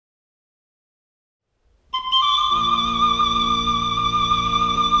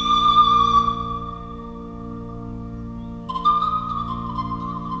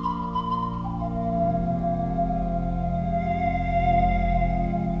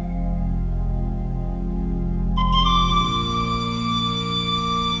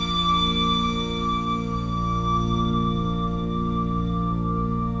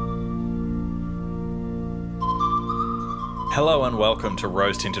welcome to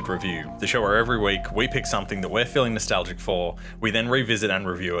Rose Tinted Review, the show where every week we pick something that we're feeling nostalgic for, we then revisit and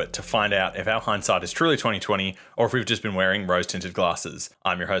review it to find out if our hindsight is truly 2020 or if we've just been wearing rose-tinted glasses.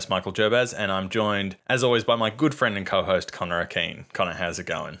 I'm your host, Michael Gerbaz, and I'm joined, as always, by my good friend and co-host, Connor Akeen. Connor, how's it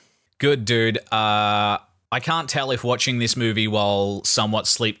going? Good, dude. I can't tell if watching this movie while somewhat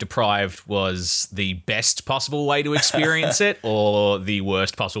sleep-deprived was the best possible way to experience it or the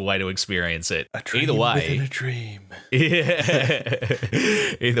worst possible way to experience it. A dream Either way, within a dream. Yeah.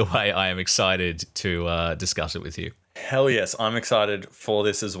 Either way, I am excited to discuss it with you. Hell yes, I'm excited for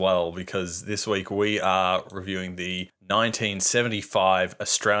this as well because this week we are reviewing the 1975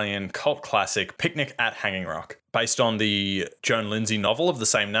 Australian cult classic Picnic at Hanging Rock, based on the Joan Lindsay novel of the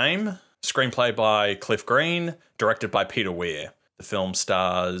same name. Screenplay by Cliff Green, directed by Peter Weir. The film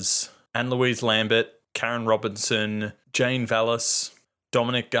stars Anne-Louise Lambert, Karen Robinson, Jane Vallis,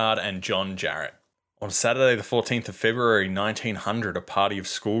 Dominic Guard, and John Jarrett. On Saturday the 14th of February 1900, a party of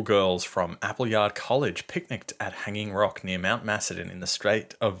schoolgirls from Appleyard College picnicked at Hanging Rock near Mount Macedon in the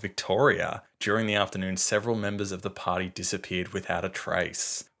Strait of Victoria. During the afternoon, several members of the party disappeared without a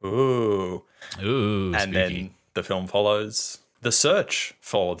trace. Ooh. Ooh, and spooky. then the film follows the search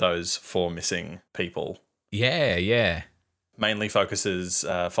for those four missing people. Yeah. Mainly follows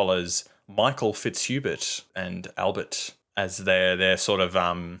Michael Fitzhubert and Albert as their sort of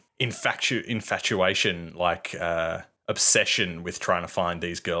infatuation, obsession with trying to find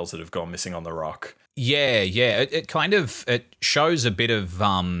these girls that have gone missing on the rock. Yeah. It shows a bit of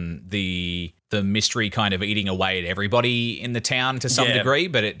the mystery kind of eating away at everybody in the town to some degree,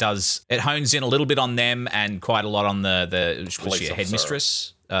 but it hones in a little bit on them and quite a lot on the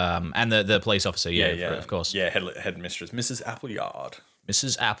headmistress and the police officer. Yeah, of course. Yeah, headmistress, Mrs. Appleyard.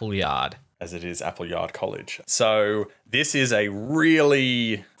 Mrs. Appleyard. As it is Appleyard College. So this is a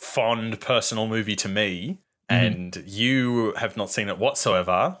really fond personal movie to me, and you have not seen it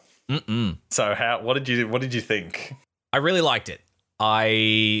whatsoever. Mm-mm. So what did you think? I really liked it.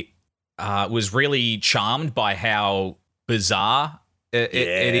 I was really charmed by how bizarre it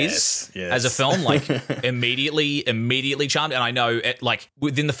is as a film. Like immediately charmed. And I know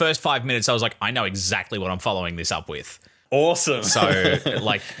within the first 5 minutes, I was like, I know exactly what I'm following this up with. Awesome. So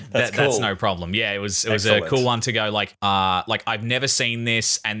that's no problem. Yeah, it was a cool one to go I've never seen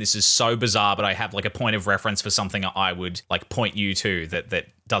this and this is so bizarre, but I have like a point of reference for something I would like point you to that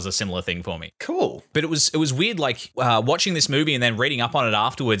does a similar thing for me. Cool. But it was weird watching this movie and then reading up on it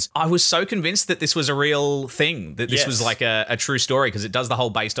afterwards. I was so convinced that this was a real thing, that this was like a true story, because it does the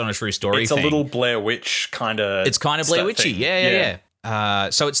whole based on a true story thing. It's a little Blair Witch kind of. It's kind of Blair Witchy. Yeah.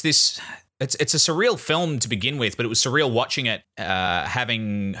 So it's this. It's a surreal film to begin with, but it was surreal watching it,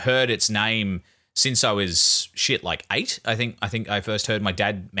 having heard its name since I was 8. I think I first heard my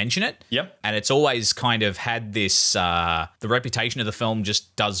dad mention it. Yep. And it's always kind of had this. The reputation of the film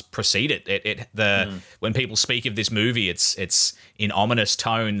just does precede it. When people speak of this movie, it's in ominous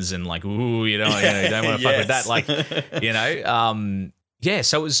tones and like, ooh, you don't want to fuck with that,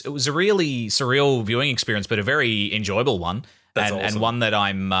 So it was a really surreal viewing experience, but a very enjoyable one. That's awesome. And one that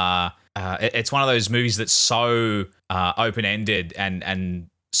I'm. It's one of those movies that's so open-ended and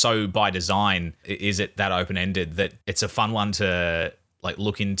so by design is it that open-ended that it's a fun one to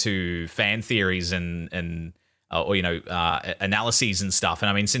look into fan theories and analyses and stuff. And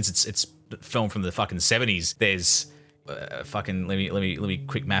I mean, since it's filmed from the fucking 70s, there's let me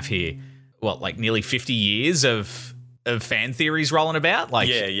quick math here. Nearly 50 years of fan theories rolling about.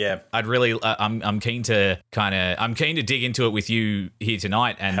 I'd really I'm keen to dig into it with you here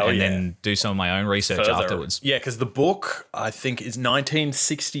tonight and then do some of my own research afterwards. Yeah, because the book I think is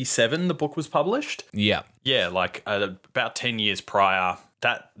 1967 the book was published. Yeah. Yeah, about 10 years prior.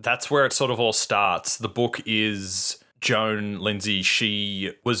 That's where it sort of all starts. The book is Joan Lindsay.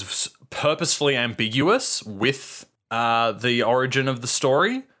 She was purposefully ambiguous with the origin of the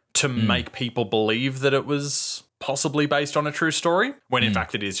story to make people believe that it was possibly based on a true story, when in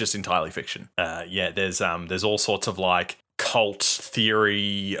fact it is just entirely fiction. There's all sorts of cult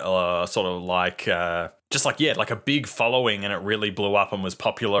theory, a big following, and it really blew up and was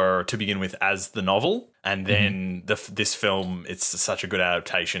popular to begin with as the novel. And then this film, it's such a good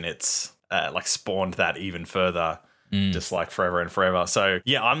adaptation. It's spawned that even further, just forever and forever. So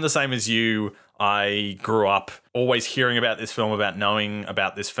yeah, I'm the same as you. I grew up always hearing about this film, knowing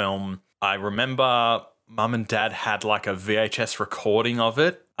about this film. I remember Mum and Dad had a VHS recording of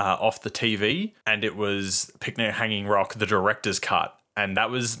it off the TV, and it was Picnic at Hanging Rock, the director's cut. And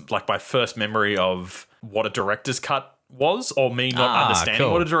that was my first memory of what a director's cut was, or me not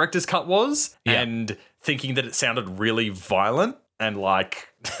understanding what a director's cut was, and thinking that it sounded really violent. and like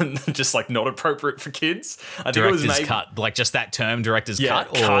just like not appropriate for kids. I think it was Director's maybe cut, like just that term, director's cut,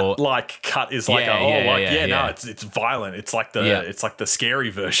 or cut is like no, it's violent. It's like the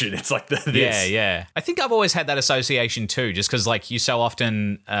scary version. It's like this. Yeah. I think I've always had that association too, just because like you so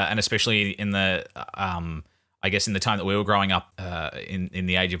often, and especially in the, I guess in the time that we were growing up, in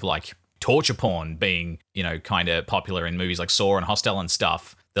the age of like torture porn being, you know, kind of popular in movies like Saw and Hostel and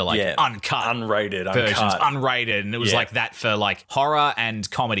stuff. The like uncut, unrated versions, unrated, and it was like that for like horror and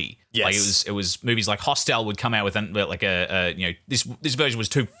comedy. Yes. Like it was movies like Hostel would come out with like a you know, this version was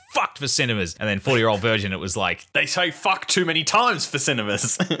too fucked for cinemas, and then 40-year-old version it was like they say fuck too many times for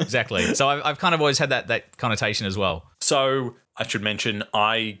cinemas. Exactly. So I've kind of always had that connotation as well. So I should mention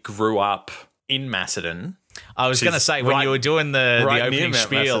I grew up in Macedon. I was going to say, when you were doing the opening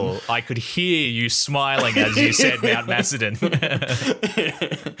spiel, Macedon. I could hear you smiling as you said Mount Macedon.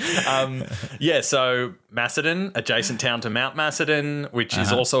 So Macedon, adjacent town to Mount Macedon, which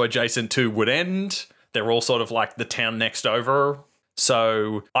is also adjacent to Woodend. They're all sort of like the town next over.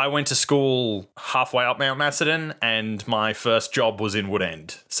 So I went to school halfway up Mount Macedon, and my first job was in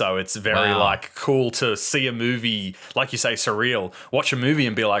Woodend. So it's very like cool to see a movie, like you say, surreal. Watch a movie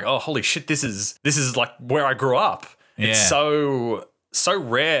and be like, oh, holy shit, this is like where I grew up. Yeah. It's so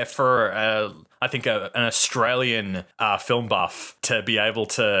rare for I think an Australian film buff to be able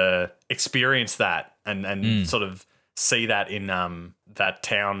to experience that and sort of see that in that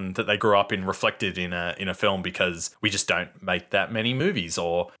town that they grew up in reflected in a film, because we just don't make that many movies,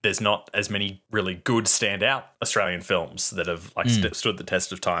 or there's not as many really good standout Australian films that have like stood the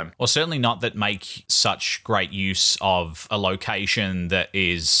test of time. Well, certainly not that make such great use of a location that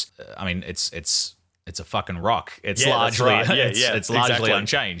is, I mean, it's a fucking rock. It's largely it's largely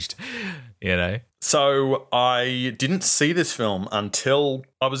unchanged, you know. So I didn't see this film until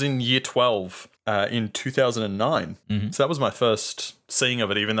I was in year 12 in 2009. So that was my first seeing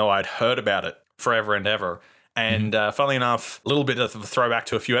of it, even though I'd heard about it forever and ever. And funnily enough, a little bit of a throwback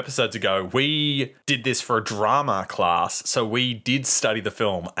to a few episodes ago, we did this for a drama class, so we did study the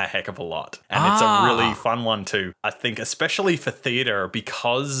film a heck of a lot. And it's a really fun one too. I think especially for theatre,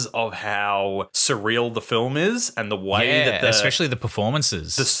 because of how surreal the film is and the way that especially the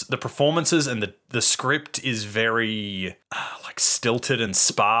performances. The performances and the script is very like stilted and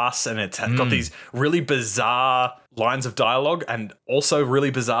sparse, and it's got these really bizarre lines of dialogue and also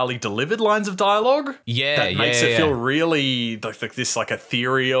really bizarrely delivered lines of dialogue. That makes it feel really like this like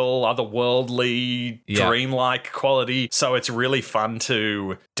ethereal, otherworldly, dreamlike quality. So it's really fun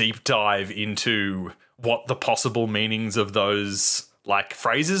to deep dive into what the possible meanings of those like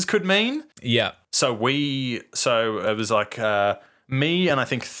phrases could mean. Yeah. So it was like me and I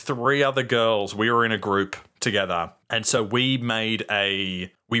think 3 other girls, we were in a group together. And so we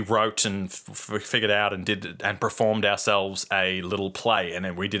wrote and figured out and did and performed ourselves a little play, and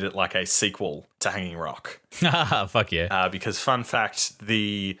then we did it like a sequel to Hanging Rock. Fuck yeah. Because fun fact,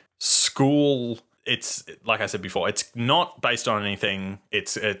 the school, it's like I said before, it's not based on anything.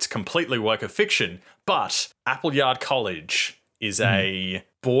 It's completely work of fiction, but Appleyard College is a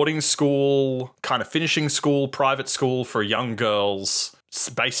boarding school, kind of finishing school, private school for young girls,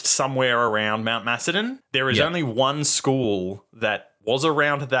 based somewhere around Mount Macedon. There is only one school that was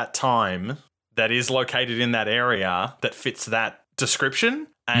around at that time that is located in that area that fits that description,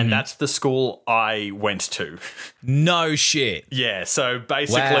 and that's the school I went to. No shit. Yeah, so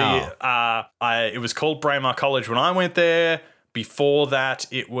basically it was called Braemar College when I went there. Before that,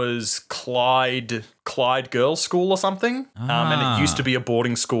 it was Clyde Girls' School or something. And it used to be a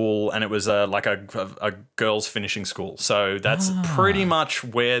boarding school, and it was like a girls' finishing school. So that's pretty much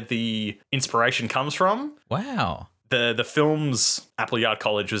where the inspiration comes from. Wow. The film's Appleyard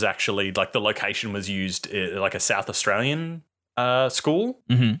College was actually, like, the location was used like a South Australian school.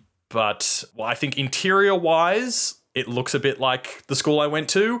 But I think interior-wise, it looks a bit like the school I went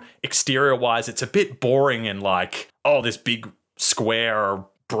to. Exterior-wise, it's a bit boring and like, this big square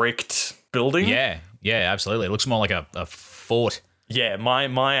bricked building. Yeah, absolutely. It looks more like a fort. Yeah,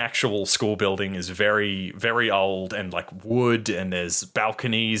 my actual school building is very, very old and like wood, and there's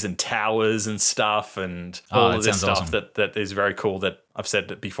balconies and towers and stuff, and all of this stuff awesome. that is very cool. That I've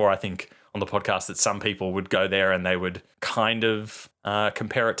said it before, I think, on the podcast, that some people would go there and they would kind of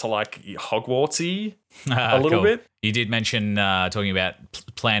compare it to like Hogwartsy a little bit. You did mention talking about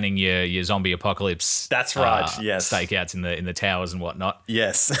planning your zombie apocalypse. That's right. Yes, stakeouts in the towers and whatnot.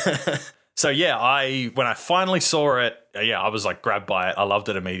 Yes. So yeah, when I finally saw it, I was like grabbed by it. I loved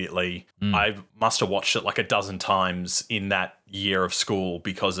it immediately. I must have watched it like a dozen times in that year of school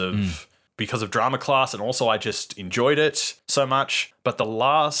because of drama class, and also I just enjoyed it so much. But the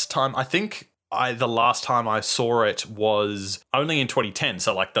last time, I think the last time I saw it was only in 2010,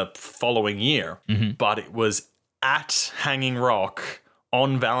 so like the following year. But it was at Hanging Rock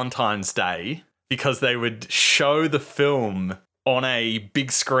on Valentine's Day because they would show the film on a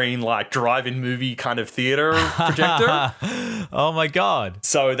big screen, like drive-in movie kind of theater projector. Oh my God.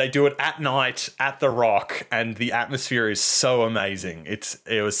 So they do it at night at the Rock, and the atmosphere is so amazing.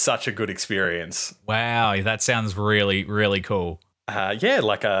 It was such a good experience. Wow, that sounds really, really cool.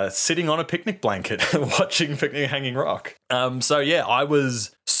 Like sitting on a picnic blanket watching Picnic at Hanging Rock. I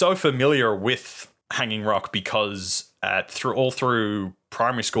was so familiar with Hanging Rock because through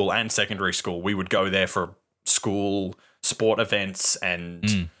primary school and secondary school, we would go there for school sport events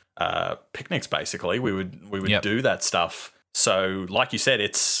and picnics. Basically, we would do that stuff. So, like you said,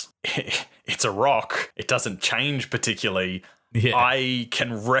 it's a rock. It doesn't change particularly. Yeah. I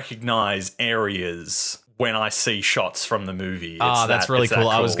can recognize areas when I see shots from the movie. That's really cool.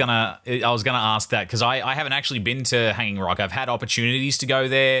 I was gonna ask that because I haven't actually been to Hanging Rock. I've had opportunities to go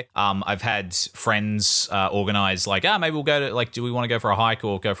there. I've had friends organize like, maybe we'll go to, like, do we want to go for a hike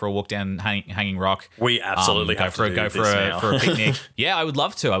or go for a walk down Hanging Rock? We absolutely have to go for a picnic. Yeah, I would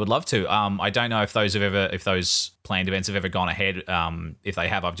love to. I don't know if those planned events have ever gone ahead. If they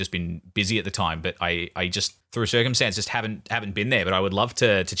have, I've just been busy at the time. But I just, through circumstance, just haven't been there. But I would love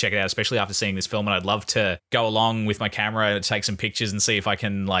to check it out, especially after seeing this film. And I'd love to go along with my camera and take some pictures and see if I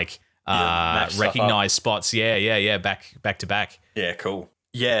can recognize spots. Yeah, back to back. Yeah, cool.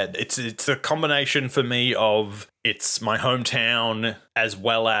 Yeah, it's a combination for me of it's my hometown as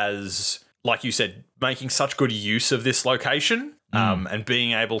well as, like you said, making such good use of this location and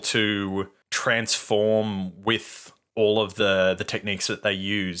being able to transform with all of the techniques that they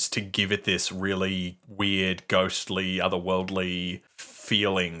use to give it this really weird, ghostly, otherworldly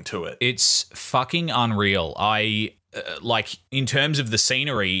feeling to it. It's fucking unreal. I like, in terms of the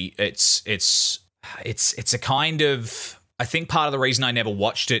scenery, it's a kind of, I think part of the reason I never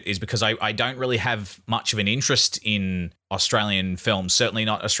watched it is because I don't really have much of an interest in Australian films, certainly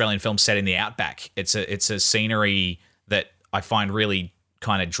not Australian films set in the outback. It's a scenery that I find really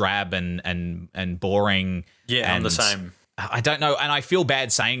kind of drab and boring. Yeah, I'm the same. I don't know, and I feel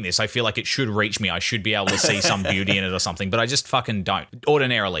bad saying this. I feel like it should reach me. I should be able to see some beauty in it or something, but I just fucking don't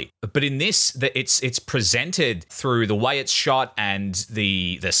ordinarily. But in this, it's presented through the way it's shot, and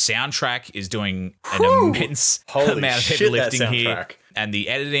the soundtrack is doing an immense amount of heavy lifting here. And the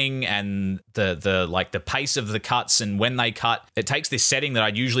editing and the pace of the cuts and when they cut, it takes this setting that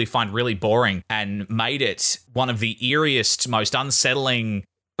I'd usually find really boring and made it one of the eeriest, most unsettling.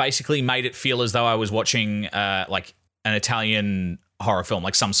 Basically, made it feel as though I was watching like an Italian horror film,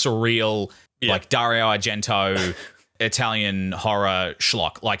 like some surreal, like Dario Argento Italian horror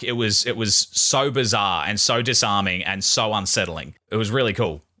schlock. Like it was so bizarre and so disarming and so unsettling. It was really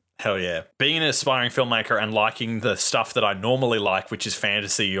cool. Hell yeah. Being an aspiring filmmaker and liking the stuff that I normally like, which is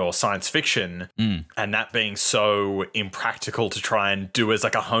fantasy or science fiction, and that being so impractical to try and do as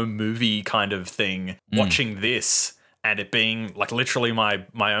like a home movie kind of thing, watching this and it being like literally my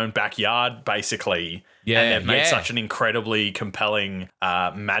own backyard, basically. Yeah, and they've made such an incredibly compelling,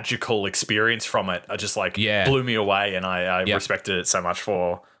 magical experience from it. I just blew me away, and I respected it so much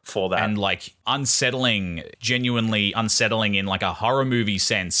for that. And like unsettling, genuinely unsettling in like a horror movie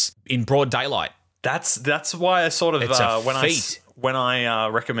sense in broad daylight. That's why I sort of when I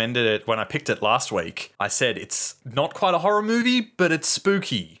recommended it, when I picked it last week, I said it's not quite a horror movie, but it's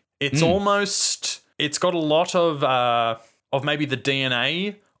spooky. It's almost, it's got a lot of maybe the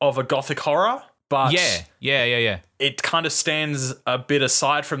DNA of a gothic horror. But yeah. It kind of stands a bit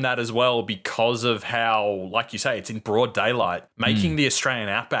aside from that as well because of how, like you say, it's in broad daylight, making the Australian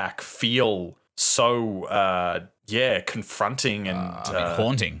outback feel so, confronting and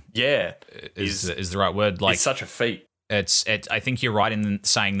haunting. Yeah, is the right word. Like, it's such a feat. I think you're right in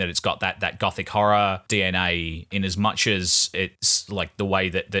saying that it's got that gothic horror DNA, in as much as it's like the way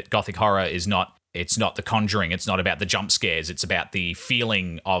that gothic horror is not. It's not The Conjuring. It's not about the jump scares. It's about the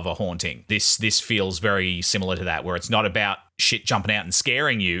feeling of a haunting. This feels very similar to that, where it's not about shit jumping out and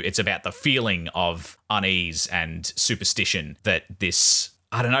scaring you. It's about the feeling of unease and superstition that this,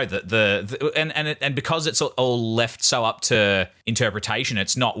 I don't know, and because it's all left so up to interpretation,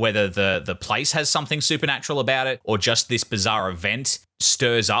 it's not whether the place has something supernatural about it or just this bizarre event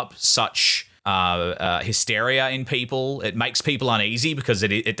stirs up such hysteria in people. It makes people uneasy because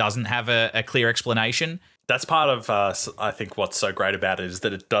it doesn't have a clear explanation. That's part of I think what's so great about it is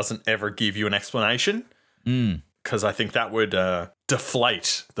that it doesn't ever give you an explanation, because I think that would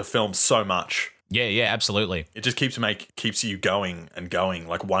deflate the film so much. Yeah, absolutely. It just keeps you going and going,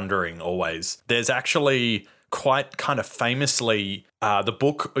 like wondering always. There's actually quite kind of famously The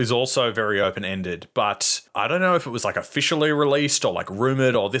book is also very open-ended, but I don't know if it was like officially released or like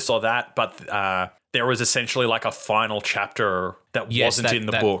rumored or this or that, but there was essentially like a final chapter that wasn't in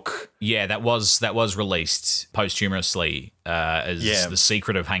the book. Yeah, that was released posthumously as The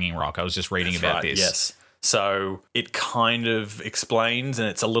Secret of Hanging Rock. I was just reading about this. Yes. So it kind of explains, and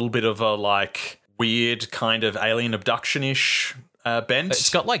it's a little bit of a like weird kind of alien abduction-ish bent. It's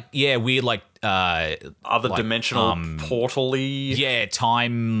got like, weird like other like, dimensional portal-y. Yeah,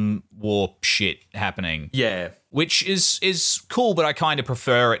 time warp shit happening. Yeah. Which is cool, but I kind of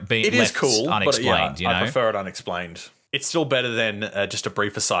prefer it being left unexplained. But I prefer it unexplained. It's still better than just a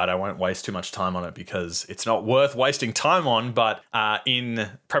brief aside. I won't waste too much time on it because it's not worth wasting time on. But in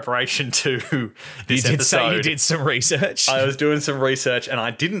preparation to this episode, say you did some research. I was doing some research, and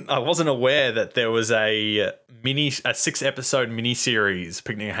I wasn't aware that there was a 6-episode miniseries,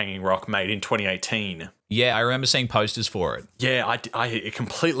 Picnic at Hanging Rock, made in 2018. Yeah, I remember seeing posters for it. Yeah, it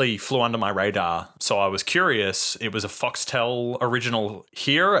completely flew under my radar. So I was curious. It was a Foxtel original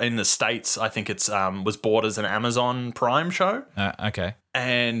here in the States. I think it's was bought as an Amazon Prime show. Okay.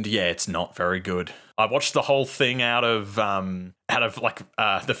 And yeah, it's not very good. I watched the whole thing out of like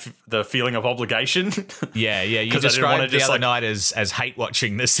the feeling of obligation. Yeah. You described the other night as hate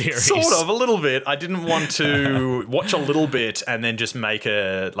watching the series. Sort of, a little bit. I didn't want to watch a little bit and then just make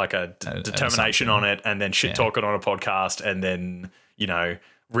a determination on it and then shit talk it on a podcast and then,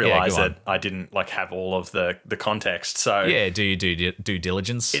 realize that I didn't like have all of the context. So yeah, do you do due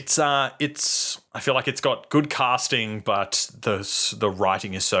diligence? It's I feel like it's got good casting, but the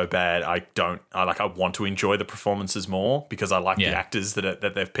writing is so bad. I want to enjoy the performances more because I like the actors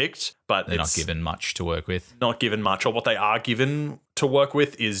that they've picked, but they're not given much to work with. Not given much, or what they are given to work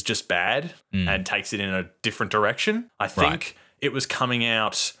with is just bad and takes it in a different direction. I think it was coming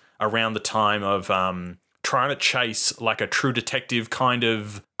out around the time of trying to chase like a True Detective kind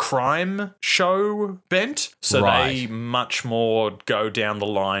of crime show bent. So they much more go down the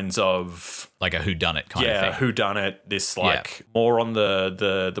lines of like a whodunit kind of thing. Yeah, whodunit. This more on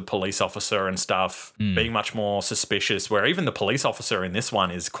the police officer and stuff, being much more suspicious, where even the police officer in this one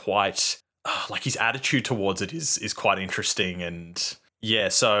is quite like his attitude towards it is quite interesting. And yeah,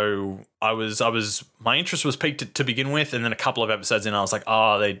 so my interest was piqued to begin with, and then a couple of episodes in I was like,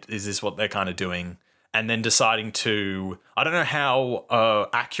 is this what they're kind of doing? And then deciding to, I don't know how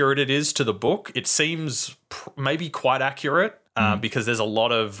accurate it is to the book. It seems maybe quite accurate because there's a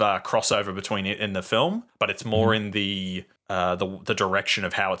lot of crossover between it and the film, but it's more in the direction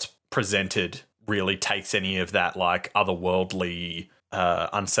of how it's presented really takes any of that like otherworldly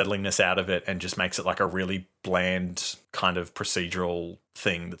unsettlingness out of it and just makes it like a really bland kind of procedural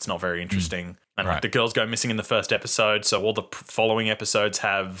thing that's not very interesting. And like the girls go missing in the first episode, so all the following episodes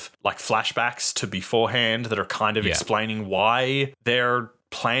have like flashbacks to beforehand that are kind of explaining why they're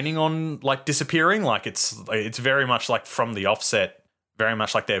planning on like disappearing. Like it's very much like from the offset, very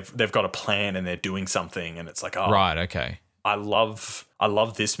much like they've got a plan and they're doing something, and it's like okay. I love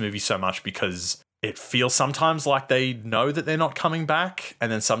this movie so much because it feels sometimes like they know that they're not coming back,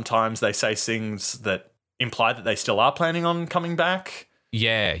 and then sometimes they say things that imply that they still are planning on coming back.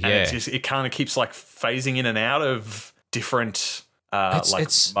 Yeah. And it kind of keeps like phasing in and out of different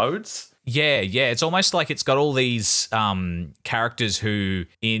modes. Yeah. It's almost like it's got all these characters who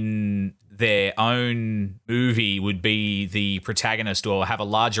in their own movie would be the protagonist or have a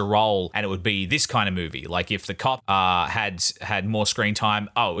larger role, and it would be this kind of movie. Like if the cop had more screen time,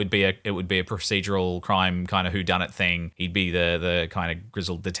 it would be a procedural crime kind of whodunit thing. He'd be the kind of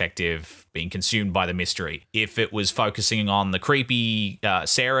grizzled detective being consumed by the mystery. If it was focusing on the creepy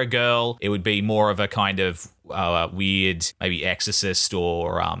Sarah girl, it would be more of a kind of weird, maybe Exorcist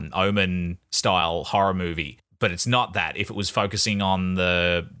or Omen style horror movie. But it's not that. If it was focusing on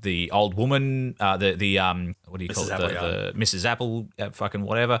the old woman, what do you call it? The Mrs. Apple, fucking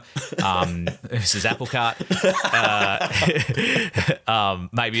whatever, Mrs. Applecart.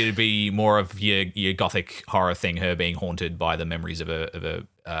 Maybe it'd be more of your gothic horror thing, her being haunted by the memories of a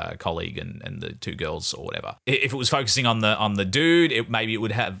colleague and the two girls or whatever. If it was focusing on the dude, maybe it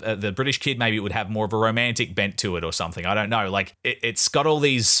would have the British kid. Maybe it would have more of a romantic bent to it or something. I don't know. Like it's got all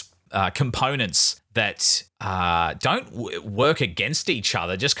these components that don't work against each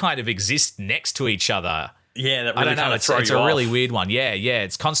other, just kind of exist next to each other. Yeah, that really I don't know. It's a really weird one. Yeah.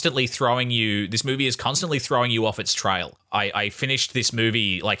 It's constantly throwing you. This movie is constantly throwing you off its trail. I finished this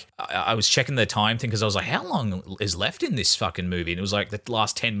movie, like, I was checking the time thing because I was like, how long is left in this fucking movie? And it was like the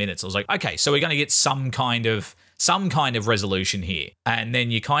last 10 minutes. I was like, okay, so we're going to get some kind of resolution here. And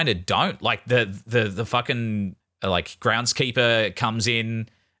then you kind of don't. Like the fucking like groundskeeper comes in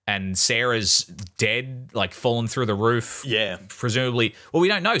and Sarah's dead, like fallen through the roof. Yeah. Presumably. Well, we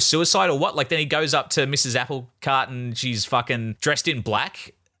don't know, suicide or what. Like then he goes up to Mrs. Applecart and she's fucking dressed in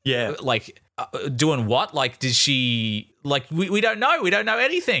black. Yeah. Like doing what? Like did she like we don't know. We don't know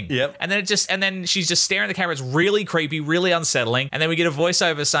anything. Yep. And then she's just staring at the camera. It's really creepy, really unsettling. And then we get a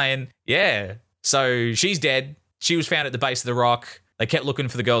voiceover saying, yeah, so she's dead. She was found at the base of the rock. They kept looking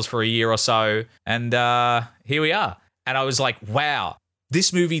for the girls for a year or so. And here we are. And I was like, wow,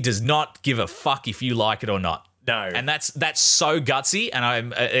 this movie does not give a fuck if you like it or not. No. And that's so gutsy,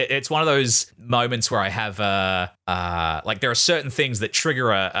 and it's one of those moments where I have like there are certain things that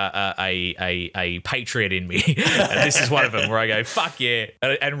trigger a patriot in me, and this is one of them where I go fuck yeah.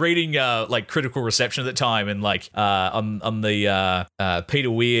 And reading like critical reception at the time, and like on the Peter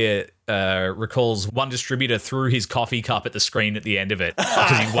Weir recalls one distributor threw his coffee cup at the screen at the end of it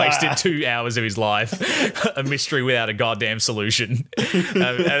because he wasted 2 hours of his life, a mystery without a goddamn solution. And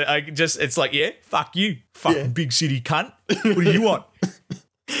I just, it's like, yeah, fuck you, fucking big city cunt. What do you want?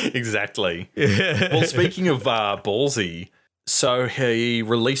 Exactly. Well, speaking of ballsy, so he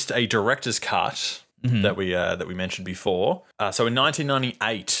released a director's cut that we mentioned before. So in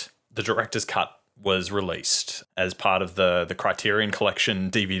 1998, the director's cut was released as part of the Criterion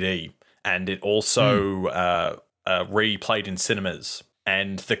Collection DVD, and it also replayed in cinemas.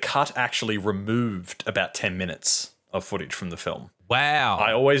 And the cut actually removed about 10 minutes of footage from the film. Wow.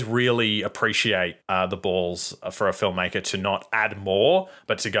 I always really appreciate the balls for a filmmaker to not add more,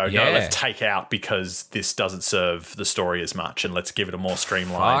 but to go, no, let's take out because this doesn't serve the story as much, and let's give it a more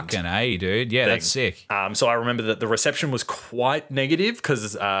streamlined fucking A, dude. Yeah, thing. that's sick. So I remember that the reception was quite negative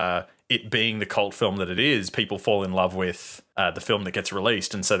because it being the cult film that it is, people fall in love with the film that gets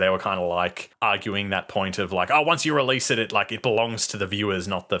released. And so they were kind of like arguing that point of like, oh, once you release it, it belongs to the viewers,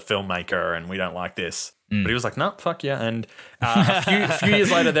 not the filmmaker, and we don't like this. But he was like, no, fuck yeah. And a few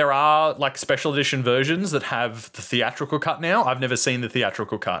years later, there are like special edition versions that have the theatrical cut now. I've never seen the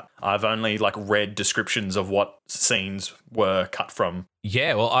theatrical cut. I've only like read descriptions of what scenes were cut from.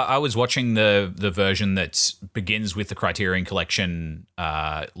 Yeah, well, I was watching the version that begins with the Criterion Collection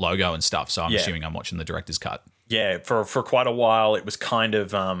logo and stuff, so I'm assuming I'm watching the director's cut. Yeah, for quite a while, it was kind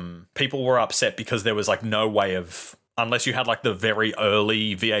of people were upset because there was like no way of, unless you had like the very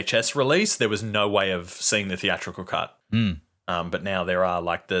early VHS release, there was no way of seeing the theatrical cut. But now there are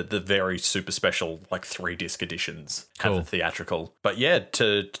like the very super special like 3-disc editions have the theatrical. But yeah,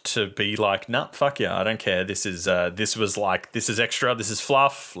 to be like, nah, fuck yeah, I don't care. This is extra. This is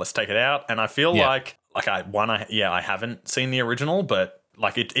fluff. Let's take it out. And I feel like I haven't seen the original, but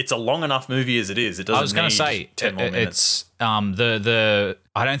like it's a long enough movie as it is. It doesn't. I was going to say 10 more minutes. It's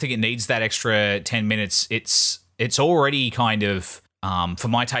I don't think it needs that extra 10 minutes. It's already kind of for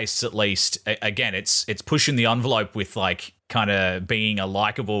my tastes at least. Again, it's pushing the envelope with like kind of being a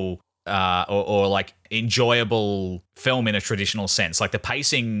likable or like enjoyable film in a traditional sense. Like the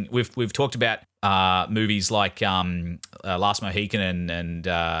pacing, we've talked about movies like Last Mohican and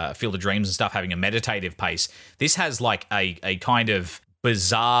Field of Dreams and stuff having a meditative pace. This has like a kind of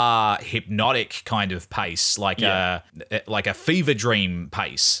bizarre hypnotic kind of pace, like a fever dream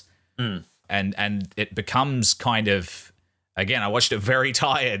pace. And it becomes kind of, again, I watched it very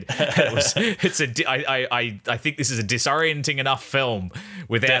tired. I think this is a disorienting enough film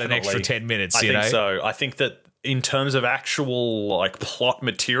without an extra 10 minutes. I think so. I think that in terms of actual like plot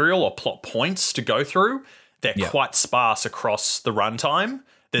material or plot points to go through, they're quite sparse across the runtime.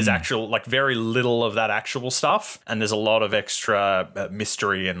 There's actual like very little of that actual stuff, and there's a lot of extra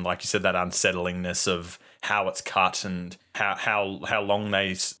mystery and, like you said, that unsettlingness of how it's cut and how long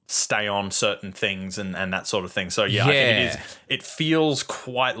they stay on certain things and that sort of thing. So I think it feels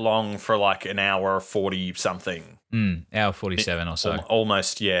quite long for like an hour 40 something. Hour 47 or so.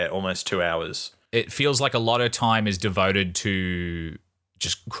 Almost 2 hours. It feels like a lot of time is devoted to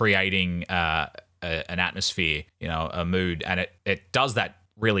just creating an atmosphere, a mood, and it does that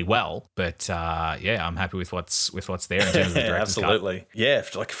really well. But I'm happy with what's there in terms of the director's absolutely cut. Yeah,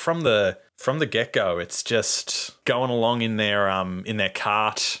 like from the get-go, it's just going along in their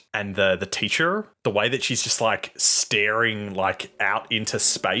cart, and the teacher, the way that she's just like staring like out into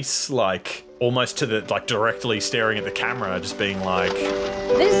space, like almost to the like directly staring at the camera, just being like,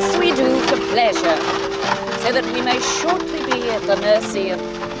 this we do for pleasure, so that we may shortly be at the mercy of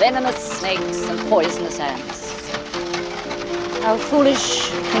venomous snakes and poisonous ants. How foolish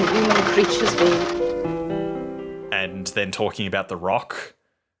can human creatures be? And then talking about the rock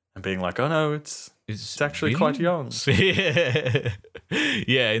and being like, oh no, it's actually quite young.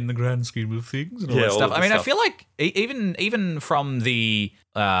 Yeah, in the grand scheme of things and all that stuff. I mean, I feel like even from the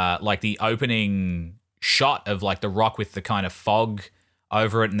like the opening shot of like the rock with the kind of fog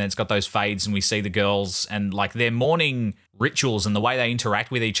over it, and then it's got those fades, and we see the girls and like their morning rituals and the way they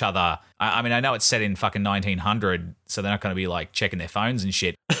interact with each other. I mean, I know it's set in fucking 1900, so they're not going to be like checking their phones and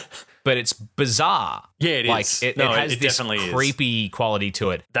shit. But it's bizarre. Yeah, it like, is. It No, has it this definitely creepy quality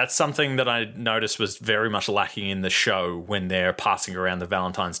to it. That's something that I noticed was very much lacking in the show when they're passing around the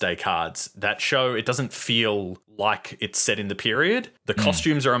Valentine's Day cards. That show, it doesn't feel like it's set in the period. The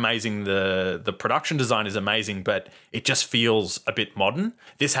costumes are amazing. The production design is amazing, but it just feels a bit modern.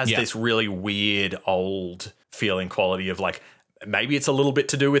 This has this really weird, old feeling quality of like, maybe it's a little bit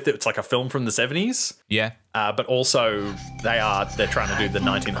to do with it. It's like a film from the 70s. Yeah. But also they're trying to do the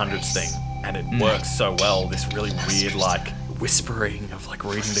 1900s thing, and it works so well. This really weird, like, whispering of like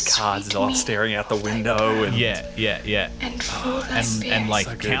reading the cards while staring out the window. And and like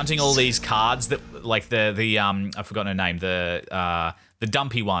so counting all these cards that like the I've forgotten her name, the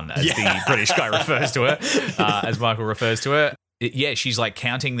dumpy one, as the British guy refers to her, as Michael refers to her. She's like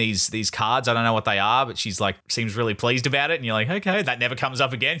counting these cards. I don't know what they are, but she's like seems really pleased about it. And you're like, okay, that never comes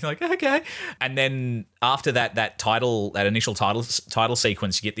up again. You're like, okay. And then after that initial title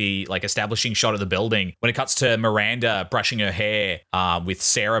sequence, you get the like establishing shot of the building. When it cuts to Miranda brushing her hair with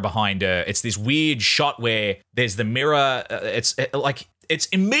Sarah behind her, it's this weird shot where there's the mirror. It's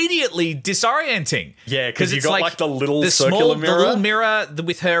immediately disorienting. Yeah, because you got like the little circular mirror. The little mirror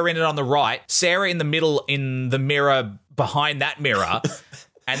with her in it on the right, Sarah in the middle in the mirror behind that mirror,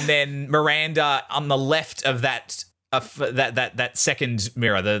 and then Miranda on the left of that second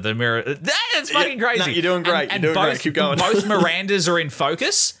mirror, the mirror. That's fucking crazy. No, you're doing great. And you're doing both, great. Keep going. Both Mirandas are in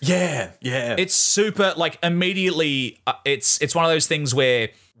focus. Yeah. It's super, like, immediately, it's one of those things where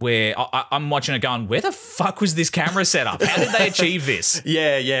I'm watching it going, where the fuck was this camera set up? How did they achieve this?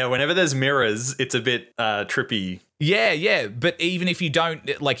 Yeah. Whenever there's mirrors, it's a bit trippy. Yeah. But even if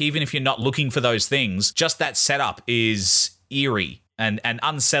even if you're not looking for those things, just that setup is eerie and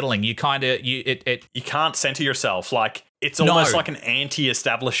unsettling. You kind of, you can't center yourself. Like, it's almost like an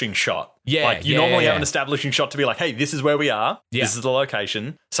anti-establishing shot. Yeah. Like, you normally have an establishing shot to be like, hey, this is where we are. Yeah. This is the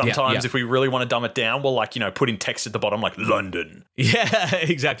location. Sometimes if we really want to dumb it down, we'll like, put in text at the bottom like London. Yeah,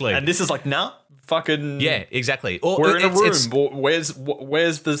 exactly. And this is like, nah, fucking. Yeah, exactly. Or we're in a room.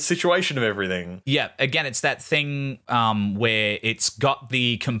 Where's the situation of everything? Yeah, again, it's that thing where it's got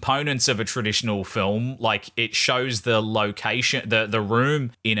the components of a traditional film. Like, it shows the location, the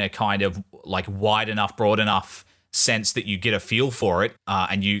room in a kind of like wide enough, broad enough sense that you get a feel for it,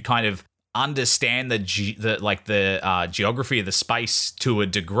 and you kind of understand the geography of the space to a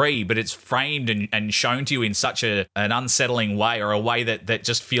degree, but it's framed and shown to you in such an unsettling way, or a way that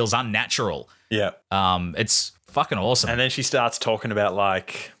just feels unnatural. Yeah. It's fucking awesome. And then she starts talking about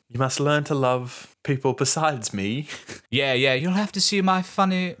like, you must learn to love people besides me. Yeah. You'll have to see my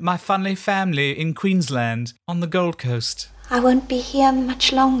funny family in Queensland on the Gold Coast. I won't be here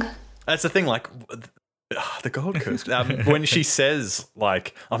much longer. That's the thing, like, the Gold Coast. When she says,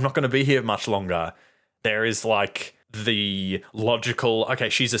 like, I'm not going to be here much longer, there is, like, the logical, okay,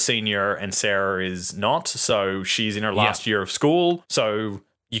 she's a senior and Sarah is not, so she's in her last year of school, so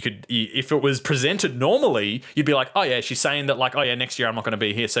you could, if it was presented normally, you'd be like, oh, yeah, she's saying that, like, oh, yeah, next year I'm not going to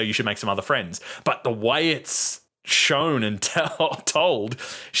be here, so you should make some other friends. But the way it's shown and told,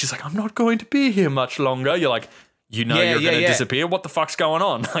 she's like, I'm not going to be here much longer. You're like, you're going to disappear? What the fuck's going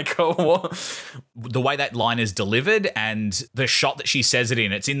on? Like, what? The way that line is delivered and the shot that she says it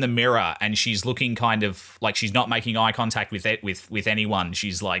in, it's in the mirror and she's looking kind of like she's not making eye contact with anyone.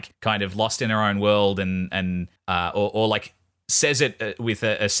 She's like kind of lost in her own world and like says it with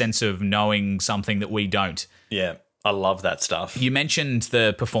a sense of knowing something that we don't. Yeah. I love that stuff. You mentioned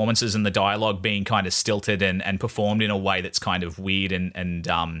the performances and the dialogue being kind of stilted and performed in a way that's kind of weird and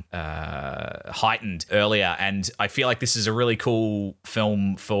heightened earlier. And I feel like this is a really cool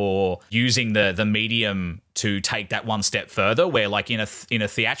film for using the medium to take that one step further, where like in a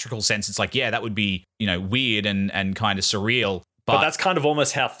theatrical sense, it's like, yeah, that would be, weird and kind of surreal. But that's kind of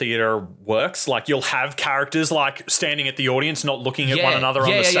almost how theatre works. Like, you'll have characters like standing at the audience, not looking at one another on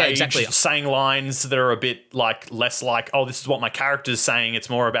the stage, exactly. saying lines that are a bit like less like, oh, this is what my character's saying. It's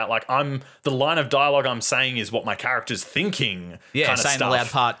more about like, the line of dialogue I'm saying is what my character's thinking. Yeah, kind of saying stuff. the loud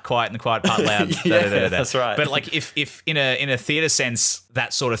part quiet and the quiet part loud. That's right. But like if in a theatre sense,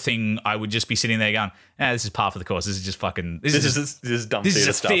 that sort of thing, I would just be sitting there going, this is par for the course. This is just fucking... This is dumb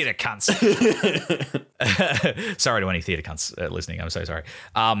theatre stuff. This is theatre cunts. Sorry to any theatre cunts listening. I'm so sorry.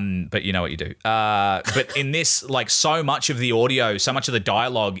 But you know what you do. But in this, like, so much of the audio, so much of the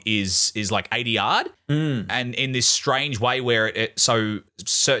dialogue is like ADR'd. And in this strange way where so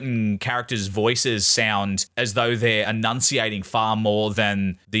certain characters' voices sound as though they're enunciating far more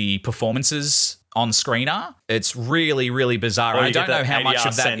than the performances on screen are. It's really, really bizarre. Or I you don't get know how much ADR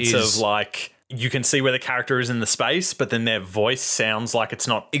of that sense is of like you can see where the character is in the space, but then their voice sounds like it's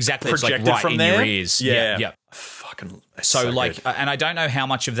not exactly it's projected like right from in there. your ears. Yeah. Fucking So like, good. and I don't know how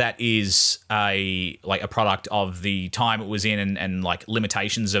much of that is a product of the time it was in and like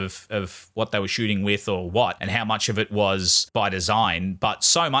limitations of what they were shooting with or what, and how much of it was by design. But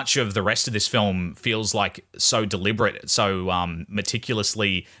so much of the rest of this film feels like so deliberate, so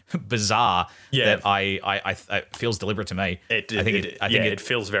meticulously bizarre that I it feels deliberate to me. I think it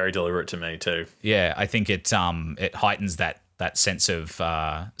feels very deliberate to me too. Yeah, I think it heightens that sense of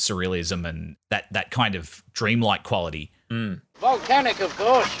surrealism and that kind of dreamlike quality. Volcanic, of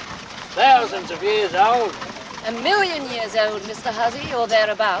course. Thousands of years old. 1,000,000 years old, Mr. Huzzy, or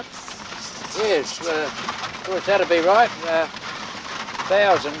thereabouts. Yes, of course, that'd be right.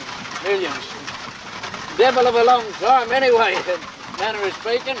 Thousands, millions. Devil of a long time, anyway, manner of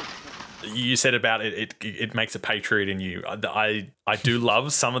speaking. You said about it makes a patriot in you. I do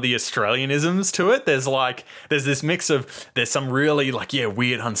love some of the Australianisms to it. There's this mix of, there's some really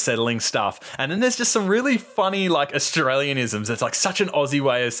weird, unsettling stuff. And then there's just some really funny Australianisms. It's like such an Aussie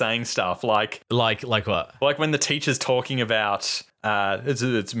way of saying stuff. Like what? Like when the teacher's talking about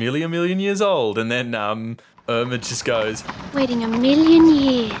it's merely 1,000,000 years old, and then Irma just goes, Waiting 1,000,000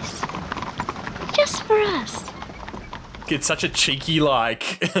 years. Just for us. it's such a cheeky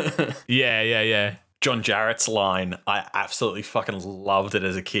Yeah. John Jarrett's line, I absolutely fucking loved it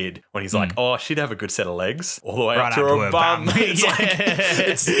as a kid when he's like, "Oh, she'd have a good set of legs all the way Right up to her bum." It's Yeah.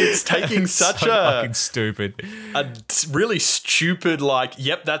 it's taking such so fucking stupid. a really stupid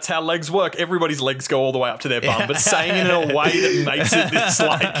yep, that's how legs work. Everybody's legs go all the way up to their bum, but saying it in a way that makes it this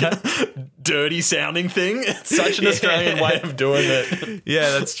dirty sounding thing. It's such an Australian way of doing it.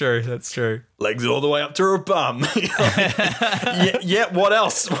 Yeah, that's true. Legs all the way up to her bum. yeah, what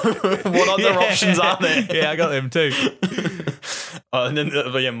else? What other options are there? Yeah, I got them too. And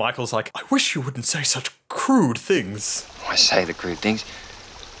then Michael's like, I wish you wouldn't say such crude things. I say the crude things.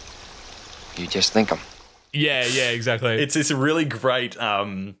 You just think them. Yeah, exactly. It's this really great,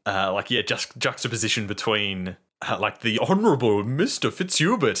 juxtaposition between the Honourable Mr.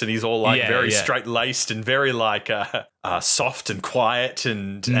 Fitzhubert, and he's all very straight-laced and very soft and quiet,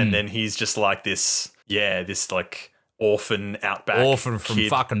 and then he's just this orphan outback orphan from kid.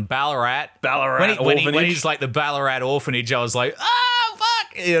 fucking Ballarat. When he's like the Ballarat orphanage, I was like, oh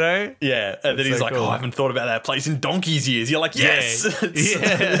fuck, you know? Yeah, and then he's so like, cool. I haven't thought about that place in donkey's years. You're like, yes, Yeah.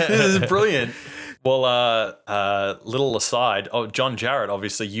 this is brilliant. Well, little aside, John Jarrett,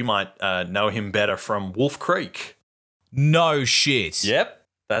 obviously you might know him better from Wolf Creek. No shit. Yep,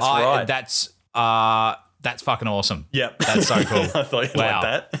 that's right. That's fucking awesome. Yep. That's so cool. I thought you'd like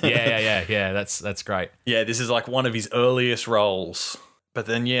that. Yeah. That's great. Yeah, this is one of his earliest roles. But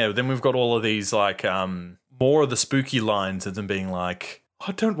then, then we've got all of these more of the spooky lines of them being like,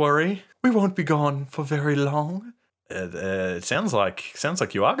 "Oh, don't worry, we won't be gone for very long." It sounds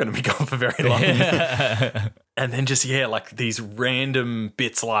like you are going to be gone for very long. And then just these random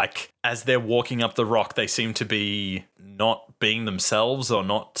bits, as they're walking up the rock, they seem to be not being themselves or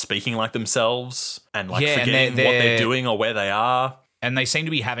not speaking like themselves, and forgetting what they're doing or where they are. And they seem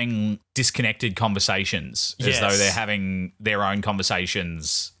to be having disconnected conversations as though they're having their own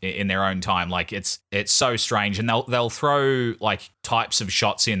conversations in their own time. It's so strange. And they'll throw types of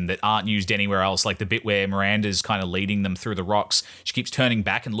shots in that aren't used anywhere else. Like the bit where Miranda's kind of leading them through the rocks. She keeps turning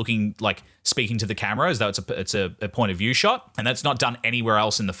back and looking speaking to the camera as though it's a point of view shot. And that's not done anywhere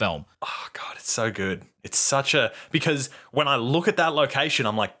else in the film. Oh God, it's so good. It's such because when I look at that location,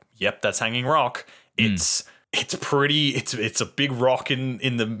 I'm like, yep, that's Hanging Rock. It's pretty. It's a big rock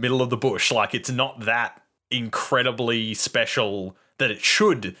in the middle of the bush. It's not that incredibly special that it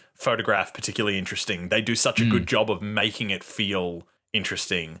should photograph particularly interesting. They do such a good job of making it feel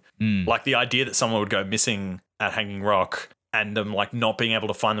interesting. The idea that someone would go missing at Hanging Rock and them not being able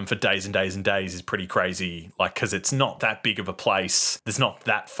to find them for days and days and days is pretty crazy. Because it's not that big of a place. There's not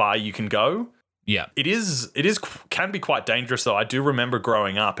that far you can go. Yeah. It can be quite dangerous though. I do remember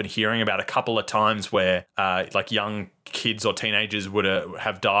growing up and hearing about a couple of times where young kids or teenagers would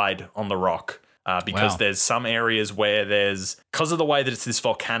have died on the rock because there's some areas where because of the way that it's this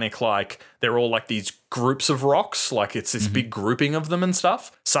volcanic, they're all these groups of rocks, it's this big grouping of them and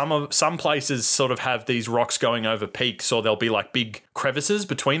stuff. Some places sort of have these rocks going over peaks, or there'll be big crevices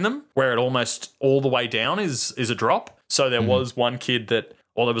between them where it almost all the way down is a drop. So there was one kid that,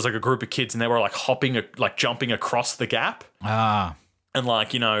 or there was a group of kids and they were jumping across the gap. And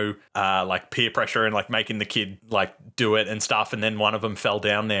peer pressure and making the kid do it and stuff. And then one of them fell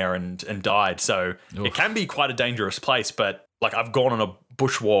down there and died. So it can be quite a dangerous place. But I've gone on a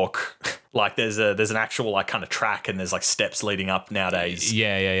bushwalk Like there's an actual like kind of track and there's like steps leading up nowadays.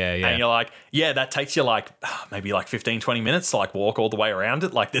 Yeah. And you're like, yeah, that takes you like maybe like 15, 20 minutes to like walk all the way around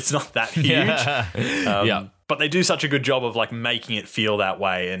it. Like it's not that huge. Yeah. But they do such a good job of like making it feel that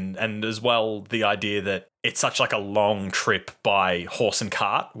way. And as well, the idea that it's such like a long trip by horse and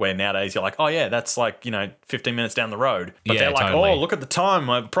cart, where nowadays you're like, oh yeah, that's like, 15 minutes down the road. But Yeah, they're like, totally. oh, look at the time.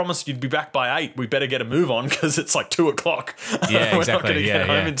 I promised you'd be back by 8. We better get a move on because it's like 2 o'clock. Yeah, We're exactly. not going to get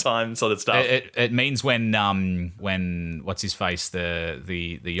Yeah, home in time, sort of stuff. It means when what's his face,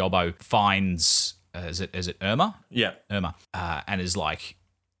 the Yobbo finds is it Irma? Yeah. Irma, and is like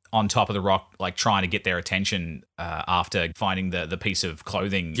on top of the rock, like trying to get their attention after finding the piece of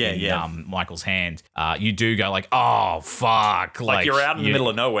clothing in Michael's hand. You do go like, oh fuck, Like you're out in the middle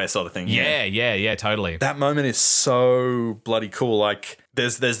of nowhere sort of thing. Yeah, totally. That moment is so bloody cool. Like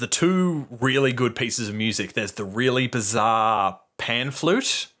there's the 2 really good pieces of music. There's the really bizarre pan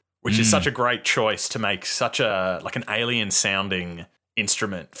flute, which is such a great choice to make such a like an alien sounding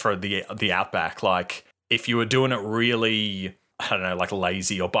instrument for the outback. Like if you were doing it really, I don't know, like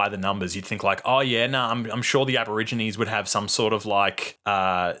lazy or by the numbers, you'd think like, oh yeah, no, I'm sure the Aborigines would have some sort of like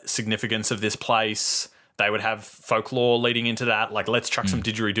significance of this place. They would have folklore leading into that. Like, let's chuck some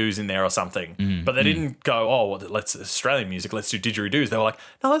didgeridoos in there or something. But they didn't go, oh, well, let's Australian music, let's do didgeridoos. They were like,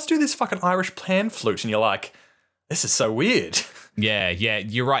 no, let's do this fucking Irish pan flute. And you're like, this is so weird. Yeah,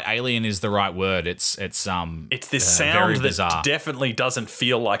 you're right. Alien is the right word. It's this very sound that bizarre. definitely doesn't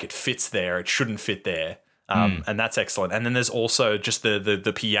feel like it fits there. It shouldn't fit there. And that's excellent. And then there's also just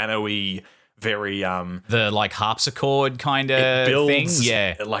the piano-y, very the like harpsichord kind it of builds thing.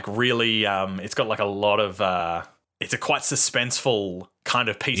 Yeah, like really it's got like a lot of it's a quite suspenseful kind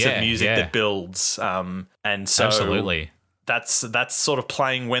of piece of music that builds. And so absolutely. That's sort of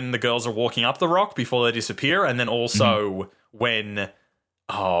playing when the girls are walking up the rock before they disappear, and then also when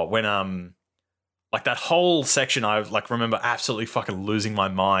like that whole section, I like remember absolutely fucking losing my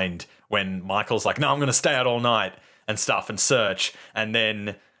mind when Michael's like, no, I'm going to stay out all night and stuff and search. And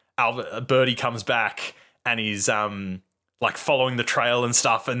then Birdie comes back and he's like following the trail and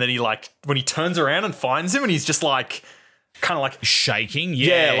stuff. And then he like, when he turns around and finds him and he's just like, kind of like shaking.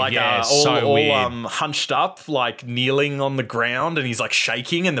 all weird. hunched up, like kneeling on the ground, and he's like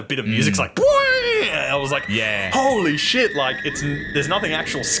shaking, and the bit of music's like, I was like, holy shit! Like there's nothing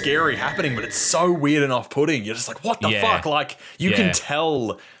actual scary happening, but it's so weird and off-putting. You're just like, what the fuck? Like you can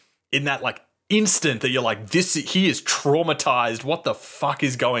tell in that like instant that you're like, he is traumatized. What the fuck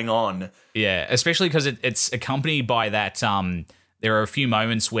is going on? Yeah, especially because it's accompanied by that. There are a few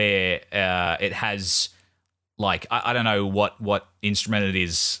moments where it has. Like, I don't know what instrument it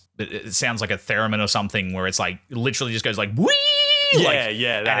is, but it sounds like a theremin or something where it's like literally just goes like, wee!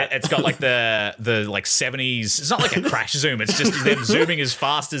 And it's got like the like 70s. It's not like a crash zoom. It's just them zooming as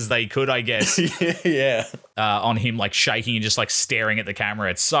fast as they could, I guess. On him like shaking and just like staring at the camera.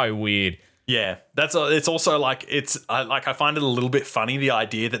 It's so weird. Yeah, it's also like I find it a little bit funny, the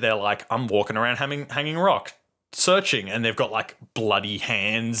idea that they're like, I'm walking around hanging rock, searching, and they've got like bloody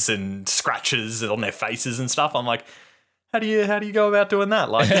hands and scratches on their faces and stuff. I'm like, how do you go about doing that?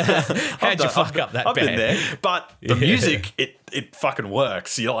 Like, how'd you fuck up that I've bad? been there, but the music it fucking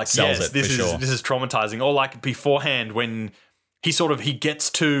works. You're like, Sells yes, it, this for is sure. this is traumatizing. Or like beforehand when he gets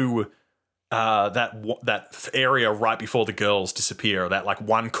to that area right before the girls disappear, that like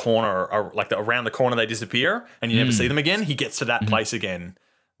one corner, or like around the corner they disappear and you never see them again. He gets to that place again,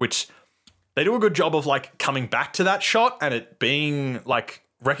 which they do a good job of like coming back to that shot and it being like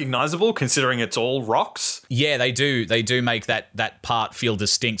recognizable, considering it's all rocks. Yeah, they do. They do make that part feel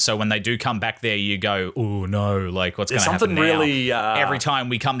distinct. So when they do come back there, you go, oh no, like what's going to happen now? Really, every time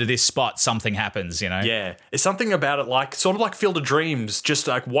we come to this spot, something happens, you know? Yeah. It's something about it, like sort of like Field of Dreams, just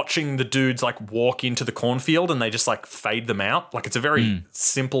like watching the dudes like walk into the cornfield and they just like fade them out. Like it's a very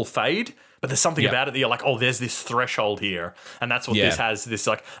simple fade, but there's something about it that you're like, oh, there's this threshold here. And that's what this has, this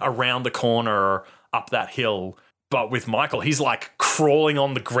like around the corner up that hill. But with Michael, he's like crawling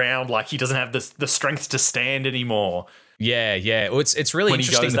on the ground, like he doesn't have the strength to stand anymore. Yeah. Well, it's really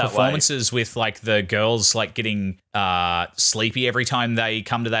interesting, the performances with like the girls like getting sleepy every time they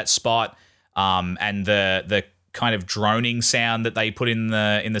come to that spot, and the kind of droning sound that they put in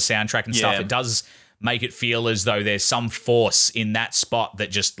the soundtrack and stuff. It does make it feel as though there's some force in that spot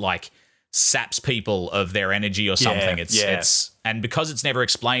that just like saps people of their energy or something. It's and because it's never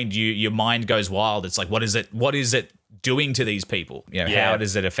explained, your mind goes wild. It's like, what is it doing to these people? You know, how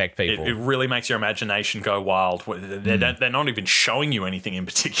does it affect people? It really makes your imagination go wild. They're not even showing you anything in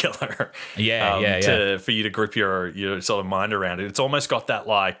particular. For you to grip your sort of mind around it. It's almost got that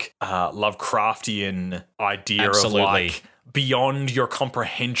like Lovecraftian idea of like beyond your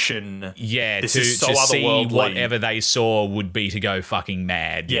comprehension. Yeah, this to is so see otherworldly. whatever they saw would be to go fucking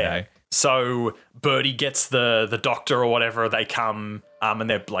mad. You know? So Birdie gets the doctor or whatever. They come and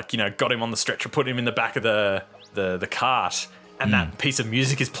they're like, got him on the stretcher, put him in the back of the cart, and that piece of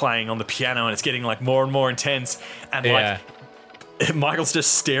music is playing on the piano, and it's getting like more and more intense. And like Michael's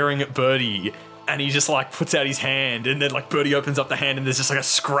just staring at Birdie, and he just like puts out his hand, and then like Birdie opens up the hand, and there's just like a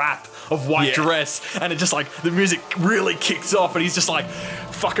scrap of white dress, and it just like the music really kicks off, and he's just like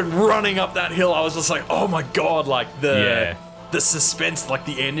fucking running up that hill. I was just like, oh my god, like the suspense, like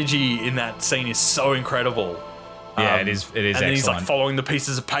the energy in that scene is so incredible. Yeah, it is. It is. And then he's like excellent. following the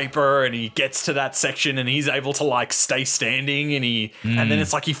pieces of paper, and he gets to that section, and he's able to like stay standing, and then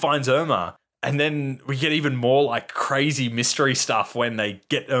it's like he finds Irma, and then we get even more like crazy mystery stuff when they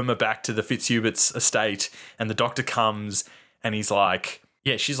get Irma back to the Fitzhubert's estate, and the doctor comes, and he's like,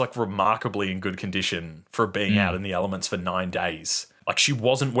 yeah, she's like remarkably in good condition for being out in the elements for 9 days. Like she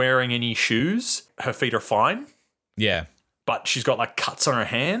wasn't wearing any shoes, her feet are fine. Yeah. But she's got like cuts on her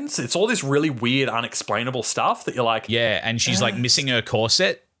hands. It's all this really weird, unexplainable stuff that you're like, Yeah, and she's like missing her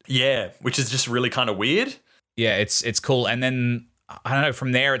corset. yeah, which is just really kind of weird. Yeah, it's cool. And then I don't know,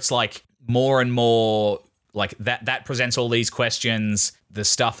 from there it's like more and more like that presents all these questions. The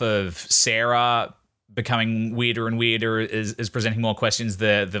stuff of Sarah becoming weirder and weirder is presenting more questions.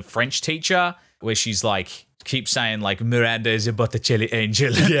 The French teacher, where she's like keeps saying like Miranda is a Botticelli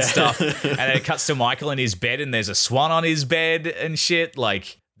angel and stuff, and then it cuts to Michael in his bed, and there's a swan on his bed and shit.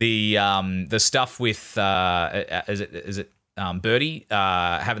 Like the stuff with is it Birdie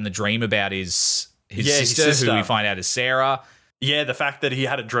having the dream about his sister, who we find out is Sarah. Yeah, the fact that he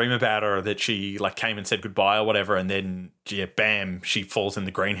had a dream about her, that she like came and said goodbye or whatever, and then bam, she falls in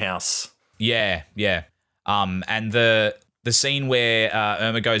the greenhouse. Yeah. And the scene where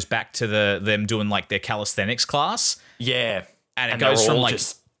Irma goes back to them doing like their calisthenics class. Yeah. And it goes from like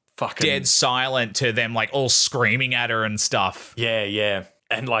just fucking dead silent to them like all screaming at her and stuff. Yeah.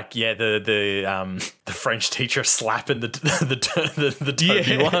 And like, the French teacher slapping the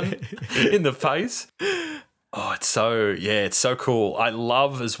Toby one in the face. Oh, it's so cool. I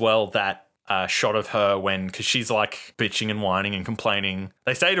love as well that shot of her because she's like bitching and whining and complaining.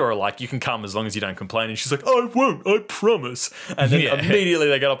 They say to her like, you can come as long as you don't complain, and she's like, I won't, I promise. And then immediately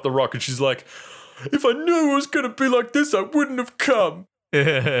they get up the rock, and she's like, if I knew it was gonna be like this, I wouldn't have come.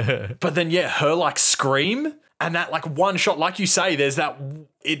 But then her like scream, and that like one shot, like you say, there's that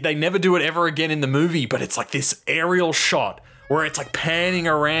they never do it ever again in the movie, but it's like this aerial shot where it's like panning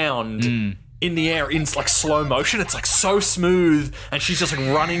around in the air in like slow motion. It's like so smooth, and she's just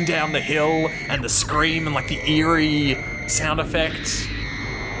like running down the hill, and the scream and like the eerie sound effects.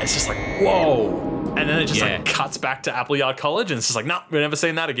 It's just like, whoa. And then it just like cuts back to Appleyard College, and it's just like, nah, we've never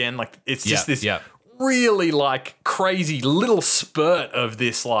seen that again. Like it's just this really like crazy little spurt of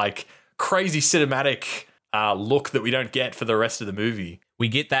this like crazy cinematic look that we don't get for the rest of the movie. We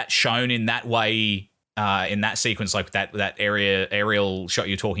get that shown in that way. In that sequence, like that aerial shot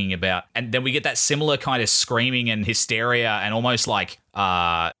you're talking about, and then we get that similar kind of screaming and hysteria and almost like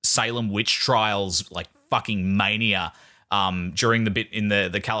Salem witch trials, like fucking mania, during the bit in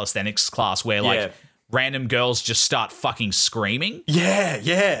the calisthenics class where like random girls just start fucking screaming.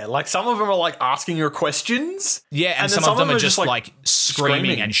 Yeah. Like some of them are like asking her questions. Yeah, and some of them are just like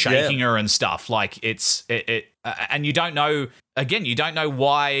screaming and shaking her and stuff. Like it's and you don't know. Again, you don't know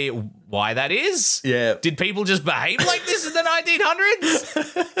why that is. Yeah. Did people just behave like this in the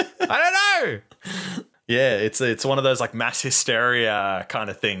 1900s? I don't know. Yeah, it's one of those like mass hysteria kind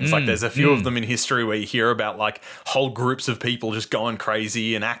of things. Like there's a few of them in history where you hear about like whole groups of people just going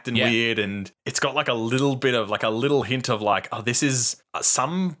crazy and acting weird, and it's got like a little bit of like a little hint of like, oh, this is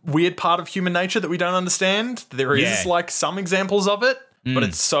some weird part of human nature that we don't understand. There is like some examples of it, but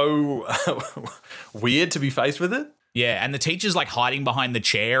it's so weird to be faced with it. Yeah, and the teacher's like hiding behind the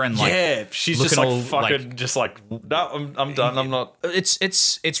chair and like she's just like fucking just like, no, I'm done. I'm not.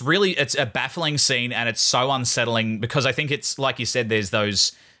 It's really a baffling scene, and it's so unsettling because I think it's like you said, there's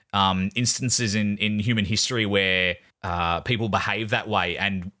those instances in human history where people behave that way,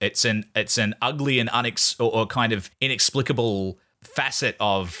 and it's an ugly and or kind of inexplicable facet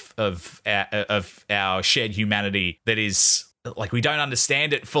of our shared humanity that is. Like, we don't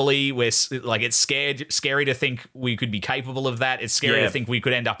understand it fully. We're like, it's scary to think we could be capable of that. It's scary to think we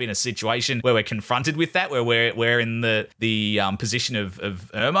could end up in a situation where we're confronted with that, where we're in the position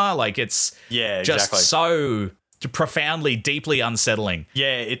of Irma. Like, it's just so profoundly, deeply unsettling.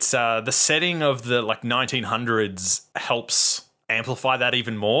 Yeah, it's the setting of the like 1900s helps amplify that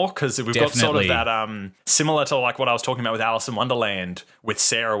even more, because we've got sort of that similar to like what I was talking about with Alice in Wonderland with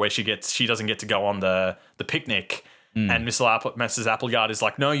Sarah, where she doesn't get to go on the picnic. And Mrs. Appleyard is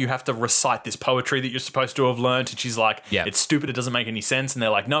like, no, you have to recite this poetry that you're supposed to have learned. And she's like, it's stupid. It doesn't make any sense. And they're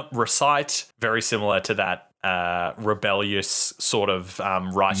like, nope, recite. Very similar to that rebellious sort of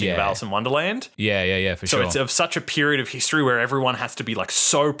writing of Alice in Wonderland. Yeah, for sure. So it's of such a period of history where everyone has to be like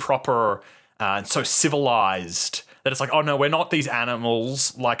so proper and so civilized that it's like, oh no, we're not these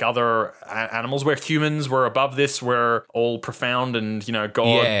animals like other animals. We're humans. We're above this. We're all profound, and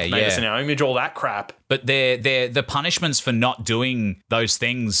God made us in our image. All that crap. But the punishments for not doing those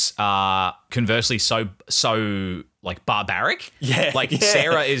things are conversely so like barbaric.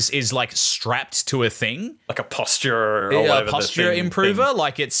 Sarah is like strapped to a thing, like a posture or whatever. A posture improver. Thing.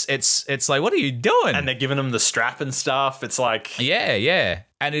 Like it's like, what are you doing? And they're giving them the strap and stuff. It's like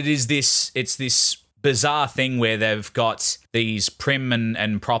and it's this bizarre thing where they've got these prim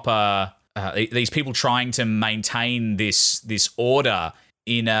and proper these people trying to maintain this order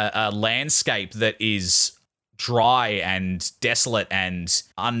in a landscape that is dry and desolate and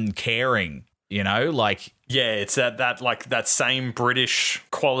uncaring, it's that same British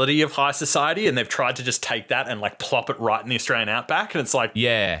quality of high society, and they've tried to just take that and like plop it right in the Australian outback, and it's like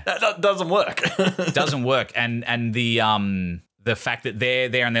that doesn't work. It doesn't work. And the fact that they're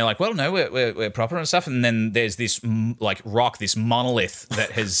there and they're like, well, no, we're proper and stuff, and then there's this like rock, this monolith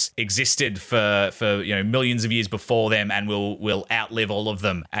that has existed for millions of years before them and will outlive all of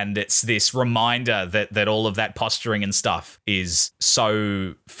them, and it's this reminder that all of that posturing and stuff is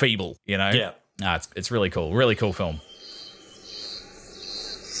so feeble, Yeah. No, it's really cool film.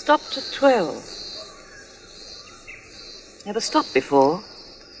 Stopped at 12. Never stopped before.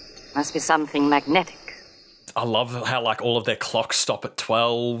 Must be something magnetic. I love how like all of their clocks stop at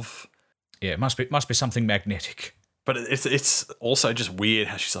 12. Yeah, it must be something magnetic. But it's also just weird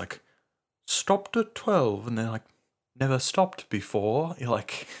how she's like, stopped at 12, and they're like, never stopped before. You're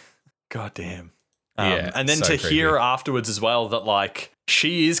like, God damn. And then so to creepy. Hear afterwards as well that like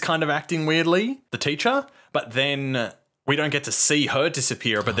she is kind of acting weirdly, the teacher, but then we don't get to see her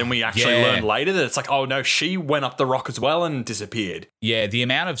disappear, but then we actually learn later that it's like, oh no, she went up the rock as well and disappeared. Yeah, the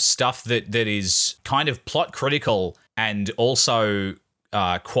amount of stuff that is kind of plot critical and also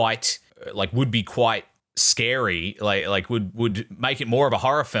quite like would be quite scary, like would make it more of a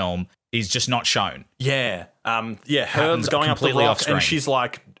horror film is just not shown. Yeah. Her going up the rock and she's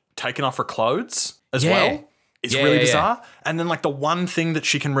like taking off her clothes as well. It's really bizarre. Yeah. And then like the one thing that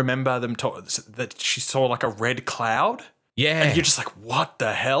she can remember that she saw like a red cloud. Yeah. And you're just like, what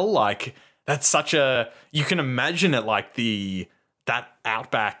the hell? Like that's such you can imagine it like that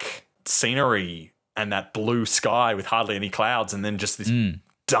outback scenery and that blue sky with hardly any clouds and then just this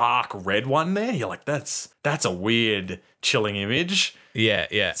dark red one there. You're like, that's a weird, chilling image.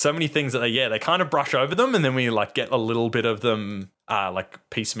 Yeah. So many things that they kind of brush over them and then we like get a little bit of them like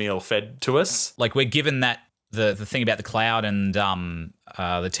piecemeal fed to us. Like we're given that the thing about the cloud and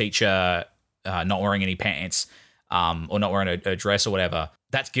the teacher not wearing any pants or not wearing a dress or whatever,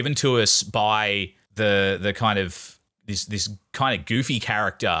 that's given to us by the kind of this kind of goofy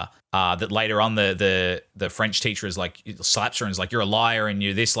character that later on the French teacher is like slaps her and is like, you're a liar and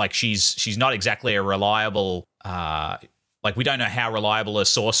you're this, like she's not exactly a reliable like we don't know how reliable a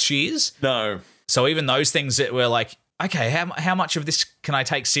source she is. No. So even those things that we're like, okay, how much of this can I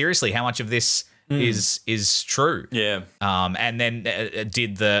take seriously? How much of this is true? Yeah. And then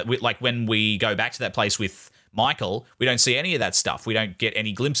when we go back to that place with Michael, we don't see any of that stuff. We don't get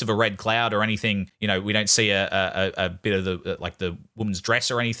any glimpse of a red cloud or anything. We don't see a bit of the woman's dress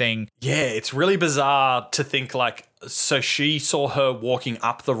or anything. Yeah, it's really bizarre to think like, so she saw her walking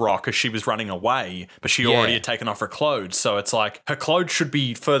up the rock as she was running away, but she already had taken off her clothes. So it's like her clothes should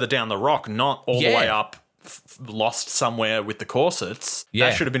be further down the rock, not all the way up, lost somewhere with the corsets. Yeah.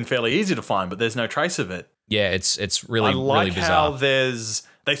 That should have been fairly easy to find, but there's no trace of it. Yeah, it's really, I like really bizarre. How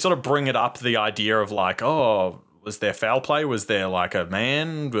they sort of bring it up, the idea of like, oh, was there foul play? Was there like a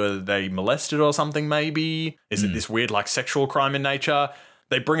man? Were they molested or something maybe? Is it this weird like sexual crime in nature?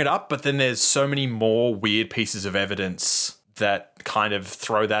 They bring it up, but then there's so many more weird pieces of evidence that kind of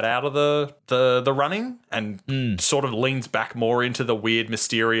throw that out of the running and sort of leans back more into the weird,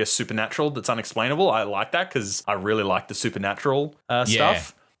 mysterious supernatural that's unexplainable. I like that because I really like the supernatural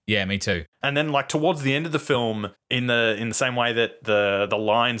stuff. Yeah, me too. And then like towards the end of the film, in the same way that the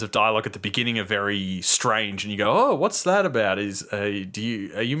lines of dialogue at the beginning are very strange and you go, oh, what's that about? Are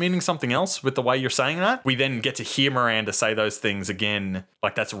you meaning something else with the way you're saying that? We then get to hear Miranda say those things again,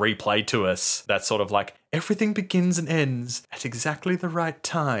 like that's replayed to us. That's sort of like, everything begins and ends at exactly the right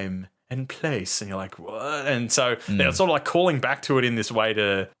time and place. And you're like, what? And so they're sort of like calling back to it in this way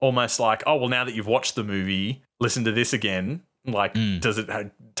to almost like, oh, well, now that you've watched the movie, listen to this again. Like, does it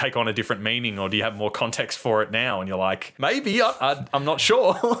take on a different meaning, or do you have more context for it now? And you're like, maybe, I'm not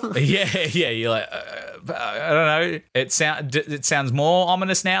sure. Yeah. You're like, I don't know. It sounds more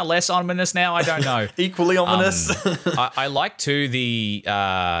ominous now, less ominous now. I don't know. Equally ominous. I like too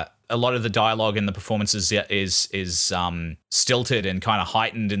a lot of the dialogue and the performances is stilted and kind of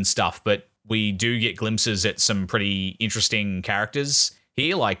heightened and stuff, but we do get glimpses at some pretty interesting characters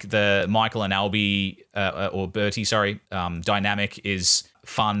here, like the Michael and Albie or Bertie, dynamic is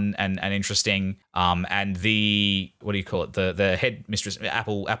fun and interesting. And the, what do you call it? The head mistress,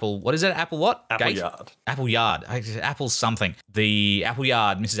 Apple, what is it? Apple what? Appleyard. Appleyard. Apple something. The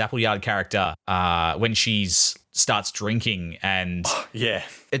Appleyard, Mrs. Appleyard character, when she's starts drinking and yeah,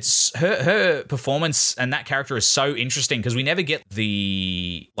 it's her performance, and that character is so interesting because we never get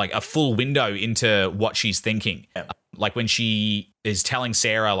a full window into what she's thinking. Yeah. Like when she is telling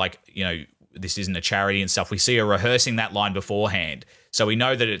Sarah, like, you know, this isn't a charity and stuff, we see her rehearsing that line beforehand. So we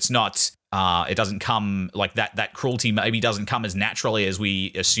know that it's not, it doesn't come like that cruelty maybe doesn't come as naturally as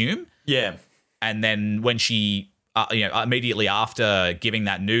we assume. Yeah. And then when she, immediately after giving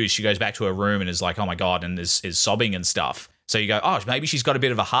that news, she goes back to her room and is like, oh my God, and is sobbing and stuff. So you go, oh, maybe she's got a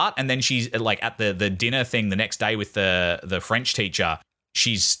bit of a heart. And then she's like at the dinner thing the next day with the French teacher,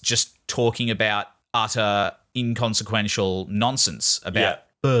 she's just talking about utter inconsequential nonsense about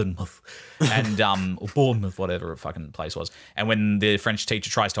Bournemouth and or Bournemouth, whatever a fucking place was. And when the French teacher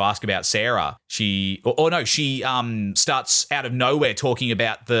tries to ask about Sarah, she starts out of nowhere talking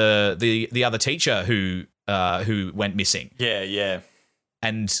about the other teacher who went missing. Yeah.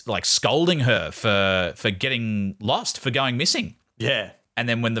 And like scolding her for getting lost, for going missing. Yeah. And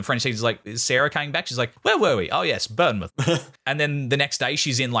then when the French teacher's like, is Sarah coming back? She's like, where were we? Oh, yes, Bournemouth. And then the next day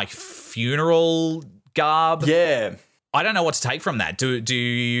she's in like funeral garb. Yeah. I don't know what to take from that. Do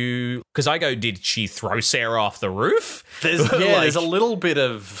you... Because I go, did she throw Sarah off the roof? There's a little bit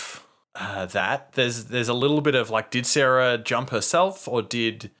of that. There's a little bit of like, did Sarah jump herself, or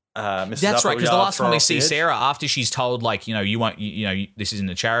did Mrs. That's right, because the last time we see edge? Sarah, after she's told, like, you know, you won't, this isn't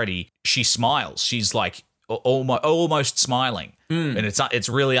a charity, she smiles. She's like almost smiling. And it's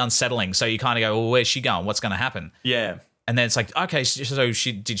really unsettling. So you kind of go, well, where's she going? What's going to happen? Yeah. And then it's like, okay, so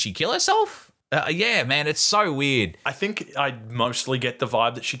did she kill herself? Yeah, man, it's so weird. I think I mostly get the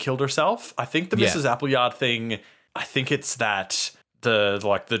vibe that she killed herself. I think the Mrs. Appleyard thing, I think it's that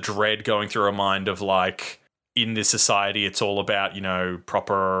the dread going through her mind of like, in this society, it's all about,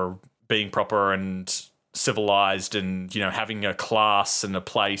 being proper and civilized and, having a class and a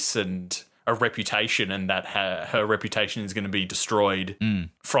place and a reputation, and that her reputation is going to be destroyed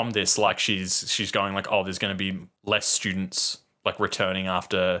from this. Like she's going like, oh, there's going to be less students like returning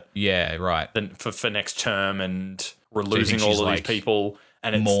after for next term, and we're losing all of these people,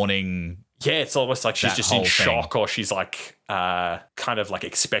 and it's mourning. Yeah, it's almost like she's just in shock, or she's like kind of like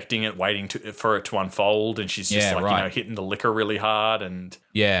expecting it, waiting for it to unfold, and she's just hitting the liquor really hard, and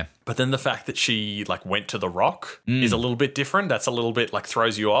But then the fact that she like went to the Rock is a little bit different. That's a little bit like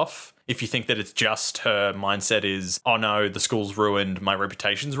throws you off. If you think that it's just her mindset is, oh no, the school's ruined, my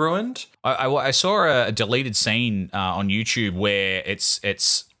reputation's ruined. I saw a deleted scene on YouTube where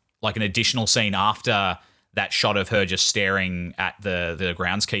it's like an additional scene after that shot of her just staring at the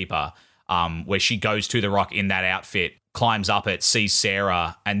groundskeeper, where she goes to the Rock in that outfit, climbs up it, sees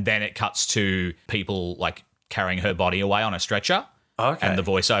Sarah, and then it cuts to people like carrying her body away on a stretcher. Okay. And the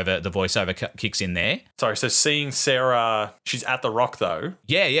voiceover kicks in there. Sorry, so seeing Sarah, she's at the Rock though.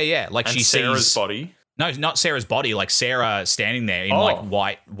 Yeah. Like and she Sarah's sees body. No, not Sarah's body. Like Sarah standing there in like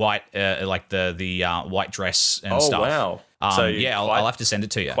white, like the white dress and stuff. Oh wow! So I'll have to send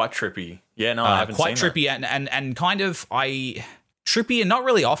it to you. Quite trippy. Yeah, no, I haven't quite seen trippy that. and kind of trippy and not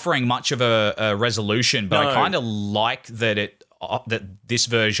really offering much of a resolution, but I kind of like that that this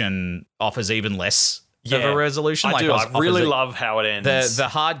version offers even less of a resolution. I do. I really love how it ends. The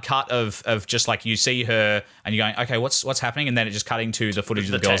hard cut of just like you see her and you're going, okay, what's happening, and then it just cutting to the footage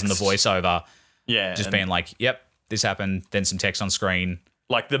of the girls and the voiceover. Yeah, just being like, yep, this happened. Then some text on screen.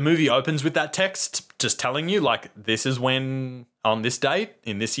 Like the movie opens with that text, just telling you like this is when on this date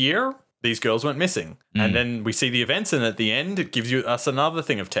in this year these girls went missing, and then we see the events, and at the end it gives us another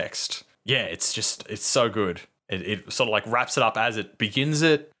thing of text. Yeah, it's so good. It sort of like wraps it up as it begins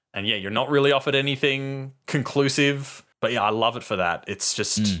it. And yeah, you're not really offered anything conclusive, but yeah, I love it for that. It's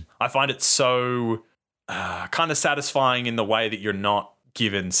just, I find it so kind of satisfying in the way that you're not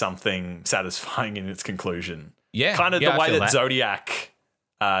given something satisfying in its conclusion. Yeah. Kind of the way that Zodiac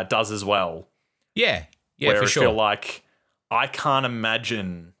does as well. Yeah. Yeah, where for I sure. feel like I can't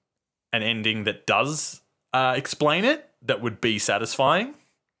imagine an ending that does explain it that would be satisfying.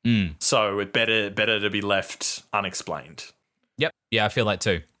 So it better to be left unexplained. Yeah, I feel that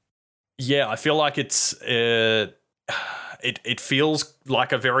too. Yeah, I feel like it's it feels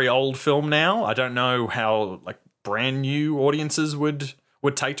like a very old film now. I don't know how like brand new audiences would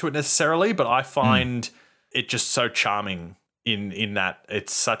take to it necessarily, but I find it just so charming in that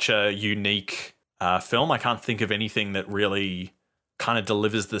it's such a unique film. I can't think of anything that really kind of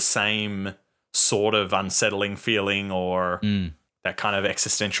delivers the same sort of unsettling feeling or that kind of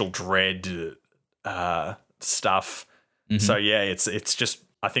existential dread stuff. So yeah, it's just,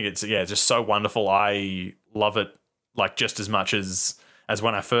 I think it's just so wonderful. I love it like just as much as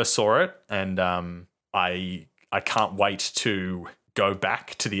when I first saw it, and I can't wait to go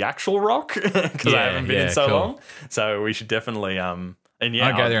back to the actual Rock because I haven't been in so long. So we should definitely and yeah,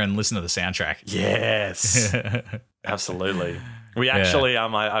 I'll go there and listen to the soundtrack. Yes, absolutely. We actually,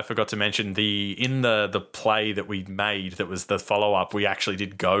 I forgot to mention in the play that we made that was the follow up. We actually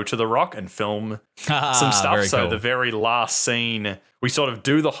did go to the Rock and film some stuff. So the very last scene, we sort of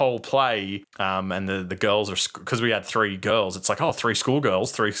do the whole play, and the girls are, because we had 3 girls. It's like, 3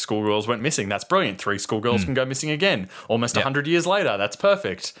 schoolgirls. 3 schoolgirls went missing. That's brilliant. 3 schoolgirls can go missing again. Almost 100 years later. That's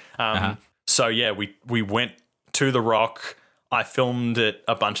perfect. So yeah, we went to the Rock. I filmed it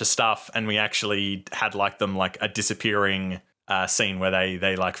a bunch of stuff, and we actually had them a disappearing scene where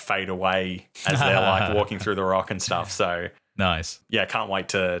they like fade away as they're like walking through the Rock and stuff. So nice. Yeah, can't wait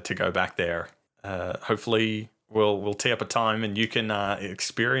to go back there. Hopefully we'll tee up a time and you can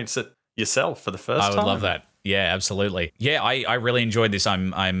experience it yourself for the first time. I would love that. Yeah, absolutely. Yeah, I really enjoyed this.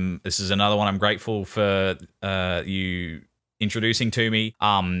 This is another one I'm grateful for you introducing to me.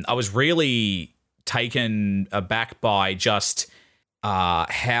 I was really taken aback by just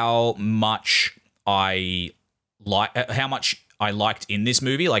how much I liked in this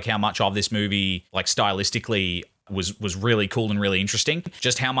movie, like how much of this movie, like stylistically, was really cool and really interesting.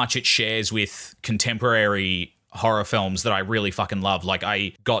 Just how much it shares with contemporary horror films that I really fucking love. Like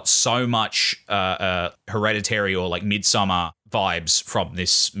I got so much Hereditary or like Midsommar vibes from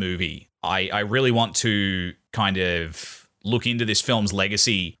this movie. I really want to kind of look into this film's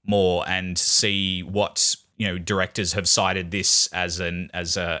legacy more and see what directors have cited this as an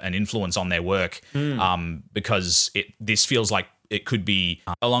influence on their work, because this feels like it could be,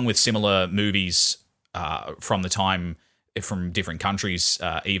 along with similar movies from the time, from different countries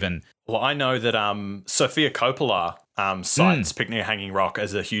even. Well, I know that Sofia Coppola cites Picnic at Hanging Rock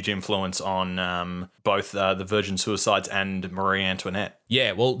as a huge influence on both the Virgin Suicides and Marie Antoinette.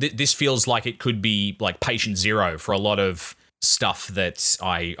 Yeah, well, this feels like it could be like patient zero for a lot of stuff that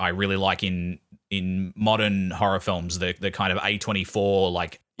I really like in modern horror films, the kind of A24,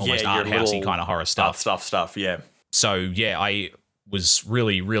 like almost art housey kind of horror stuff. Stuff, yeah. So yeah, I was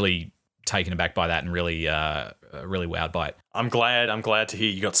really, really taken aback by that and really, really wowed by it. I'm glad to hear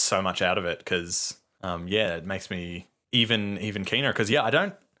you got so much out of it, because it makes me even keener. Because I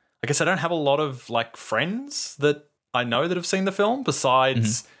don't have a lot of like friends that I know that have seen the film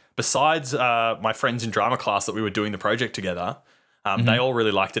besides my friends in drama class that we were doing the project together. They all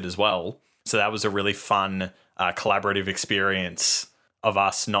really liked it as well. So that was a really fun collaborative experience of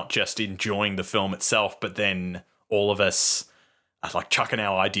us not just enjoying the film itself, but then all of us like chucking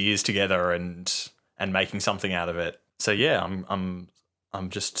our ideas together and making something out of it. So yeah, I'm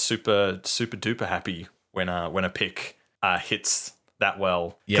just super duper happy when a pick hits that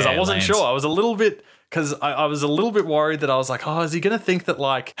well, because I wasn't sure. I was a little bit. Because I was a little bit worried that I was like, is he going to think that,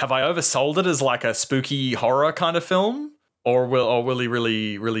 like, have I oversold it as like a spooky horror kind of film, or will he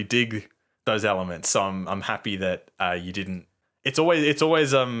really dig those elements? So I'm happy that you didn't. It's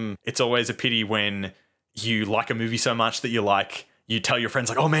always a pity when you like a movie so much that you tell your friends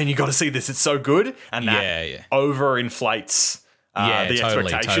like, oh man, you got to see this, it's so good, and that overinflates the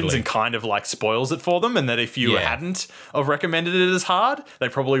expectations and kind of like spoils it for them, and that if you hadn't have recommended it as hard, they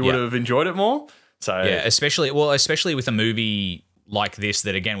probably would have enjoyed it more. So yeah, especially with a movie like this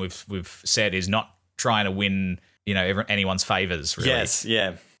that, again, we've said is not trying to win anyone's favors. Really. Yes,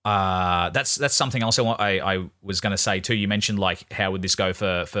 yeah. That's something else I was going to say too. You mentioned like how would this go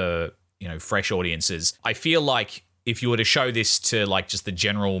for fresh audiences? I feel like if you were to show this to like just the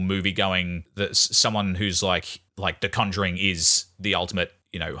general movie going, that someone who's like The Conjuring is the ultimate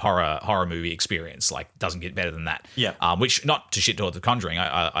horror movie experience, like doesn't get better than that. Yeah. Which, not to shit talk The Conjuring,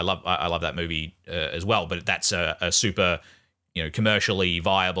 I love that movie as well, but that's a super commercially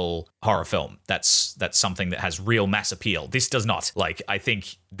viable horror film. That's something that has real mass appeal. This does not. Like, I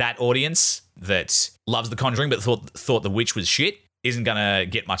think that audience that loves The Conjuring but thought The Witch was shit isn't gonna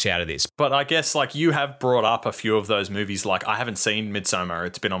get much out of this. But I guess like you have brought up a few of those movies. Like, I haven't seen Midsommar.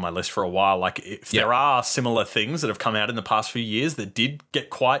 It's been on my list for a while. Like, if there are similar things that have come out in the past few years that did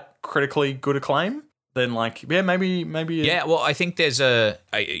get quite critically good acclaim, then like, yeah, maybe. Yeah, well, I think there's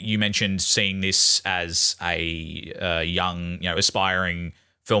you mentioned seeing this as a young, aspiring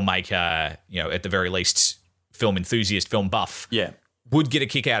filmmaker, at the very least, film enthusiast, film buff. Yeah. Would get a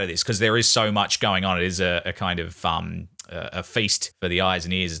kick out of this because there is so much going on. It is a kind of a feast for the eyes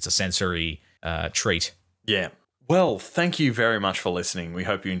and ears. It's a sensory treat. Yeah. Well, thank you very much for listening. We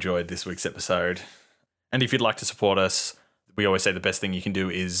hope you enjoyed this week's episode. And if you'd like to support us, we always say the best thing you can do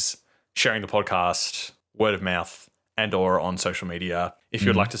is sharing the podcast, word of mouth, and or on social media. If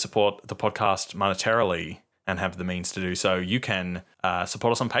you'd like to support the podcast monetarily and have the means to do so, you can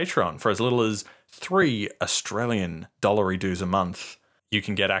support us on Patreon for as little as $3 Australian dollary dues a month. You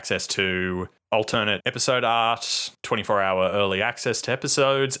can get access to alternate episode art, 24-hour early access to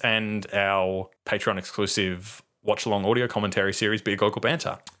episodes, and our Patreon exclusive watch-along audio commentary series, Beer Goggle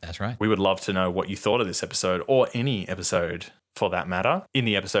Banter. That's right. We would love to know what you thought of this episode, or any episode for that matter. In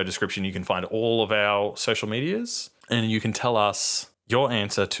the episode description, you can find all of our social medias, and you can tell us your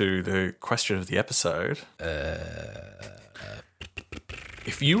answer to the question of the episode.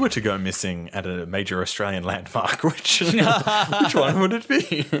 If you were to go missing at a major Australian landmark, which one would it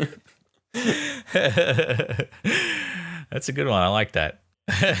be? That's a good one. I like that.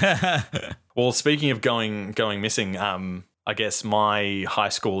 Well, speaking of going missing, I guess my high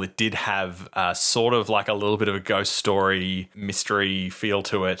school, it did have sort of like a little bit of a ghost story, mystery feel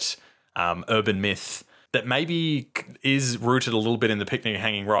to it, urban myth that maybe is rooted a little bit in the picnic at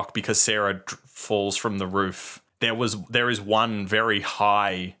Hanging Rock because Sarah falls from the roof. There is one very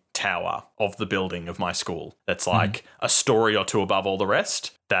high tower of the building of my school that's like a story or two above all the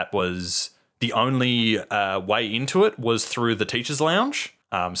rest. That was the only way into it was through the teacher's lounge.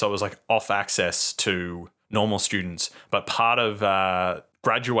 So it was like off access to normal students. But part of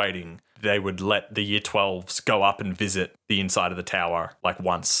graduating, they would let the year 12s go up and visit the inside of the tower like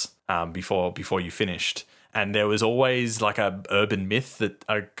once before you finished. And there was always like a urban myth that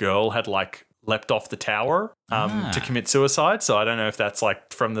a girl had like leapt off the tower to commit suicide. So I don't know if that's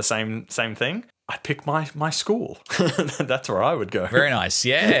like from the same thing. I'd pick my school. That's where I would go. Very nice.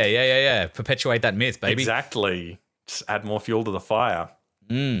 Yeah. Perpetuate that myth, baby. Exactly. Just add more fuel to the fire.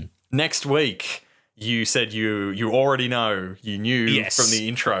 Next week, you said you already know. You knew from the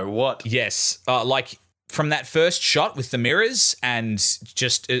intro. What? Yes. Like from that first shot with the mirrors and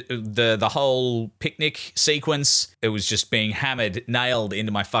just the whole picnic sequence, it was just being nailed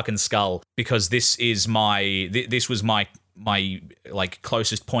into my fucking skull because this was my like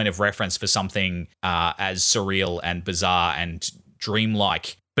closest point of reference for something as surreal and bizarre and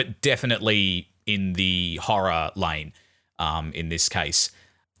dreamlike, but definitely in the horror lane in this case.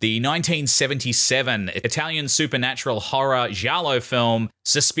 The 1977 Italian supernatural horror giallo film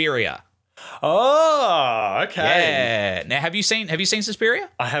Suspiria. Oh, okay. Yeah. Now, have you seen Suspiria?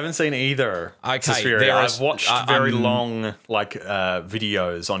 I haven't seen either. Okay. Suspiria. I've watched very long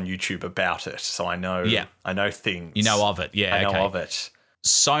videos on YouTube about it, so I know. Yeah. I know things. You know of it, yeah. I know of it.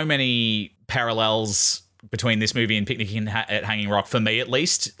 So many parallels between this movie and Picnic at Hanging Rock, for me at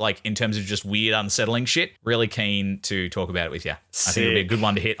least, like in terms of just weird, unsettling shit. Really keen to talk about it with you. Sick. I think it'll be a good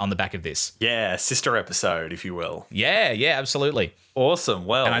one to hit on the back of this. Yeah, sister episode, if you will. Yeah, absolutely. Awesome.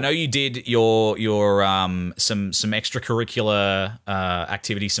 Well, and I know you did your some extracurricular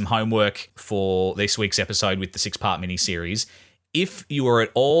activity, some homework for this week's episode with the 6-part miniseries. If you are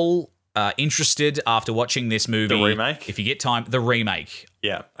at all interested after watching this movie, the remake, if you get time, the remake.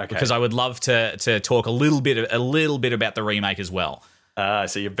 Yeah, okay. Because I would love to talk a little bit about the remake as well.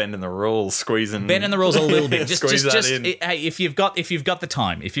 So you're bending the rules, bending the rules a little bit. Just in. Hey, if you've got the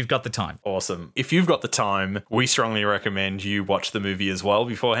time. Awesome. If you've got the time, we strongly recommend you watch the movie as well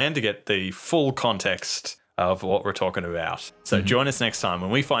beforehand to get the full context of what we're talking about. So join us next time when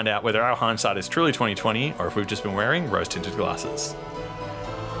we find out whether our hindsight is truly 20/20 or if we've just been wearing rose-tinted glasses.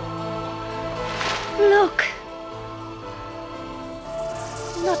 Look.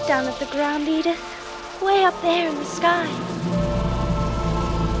 Not down at the ground, Edith. Way up there in the sky.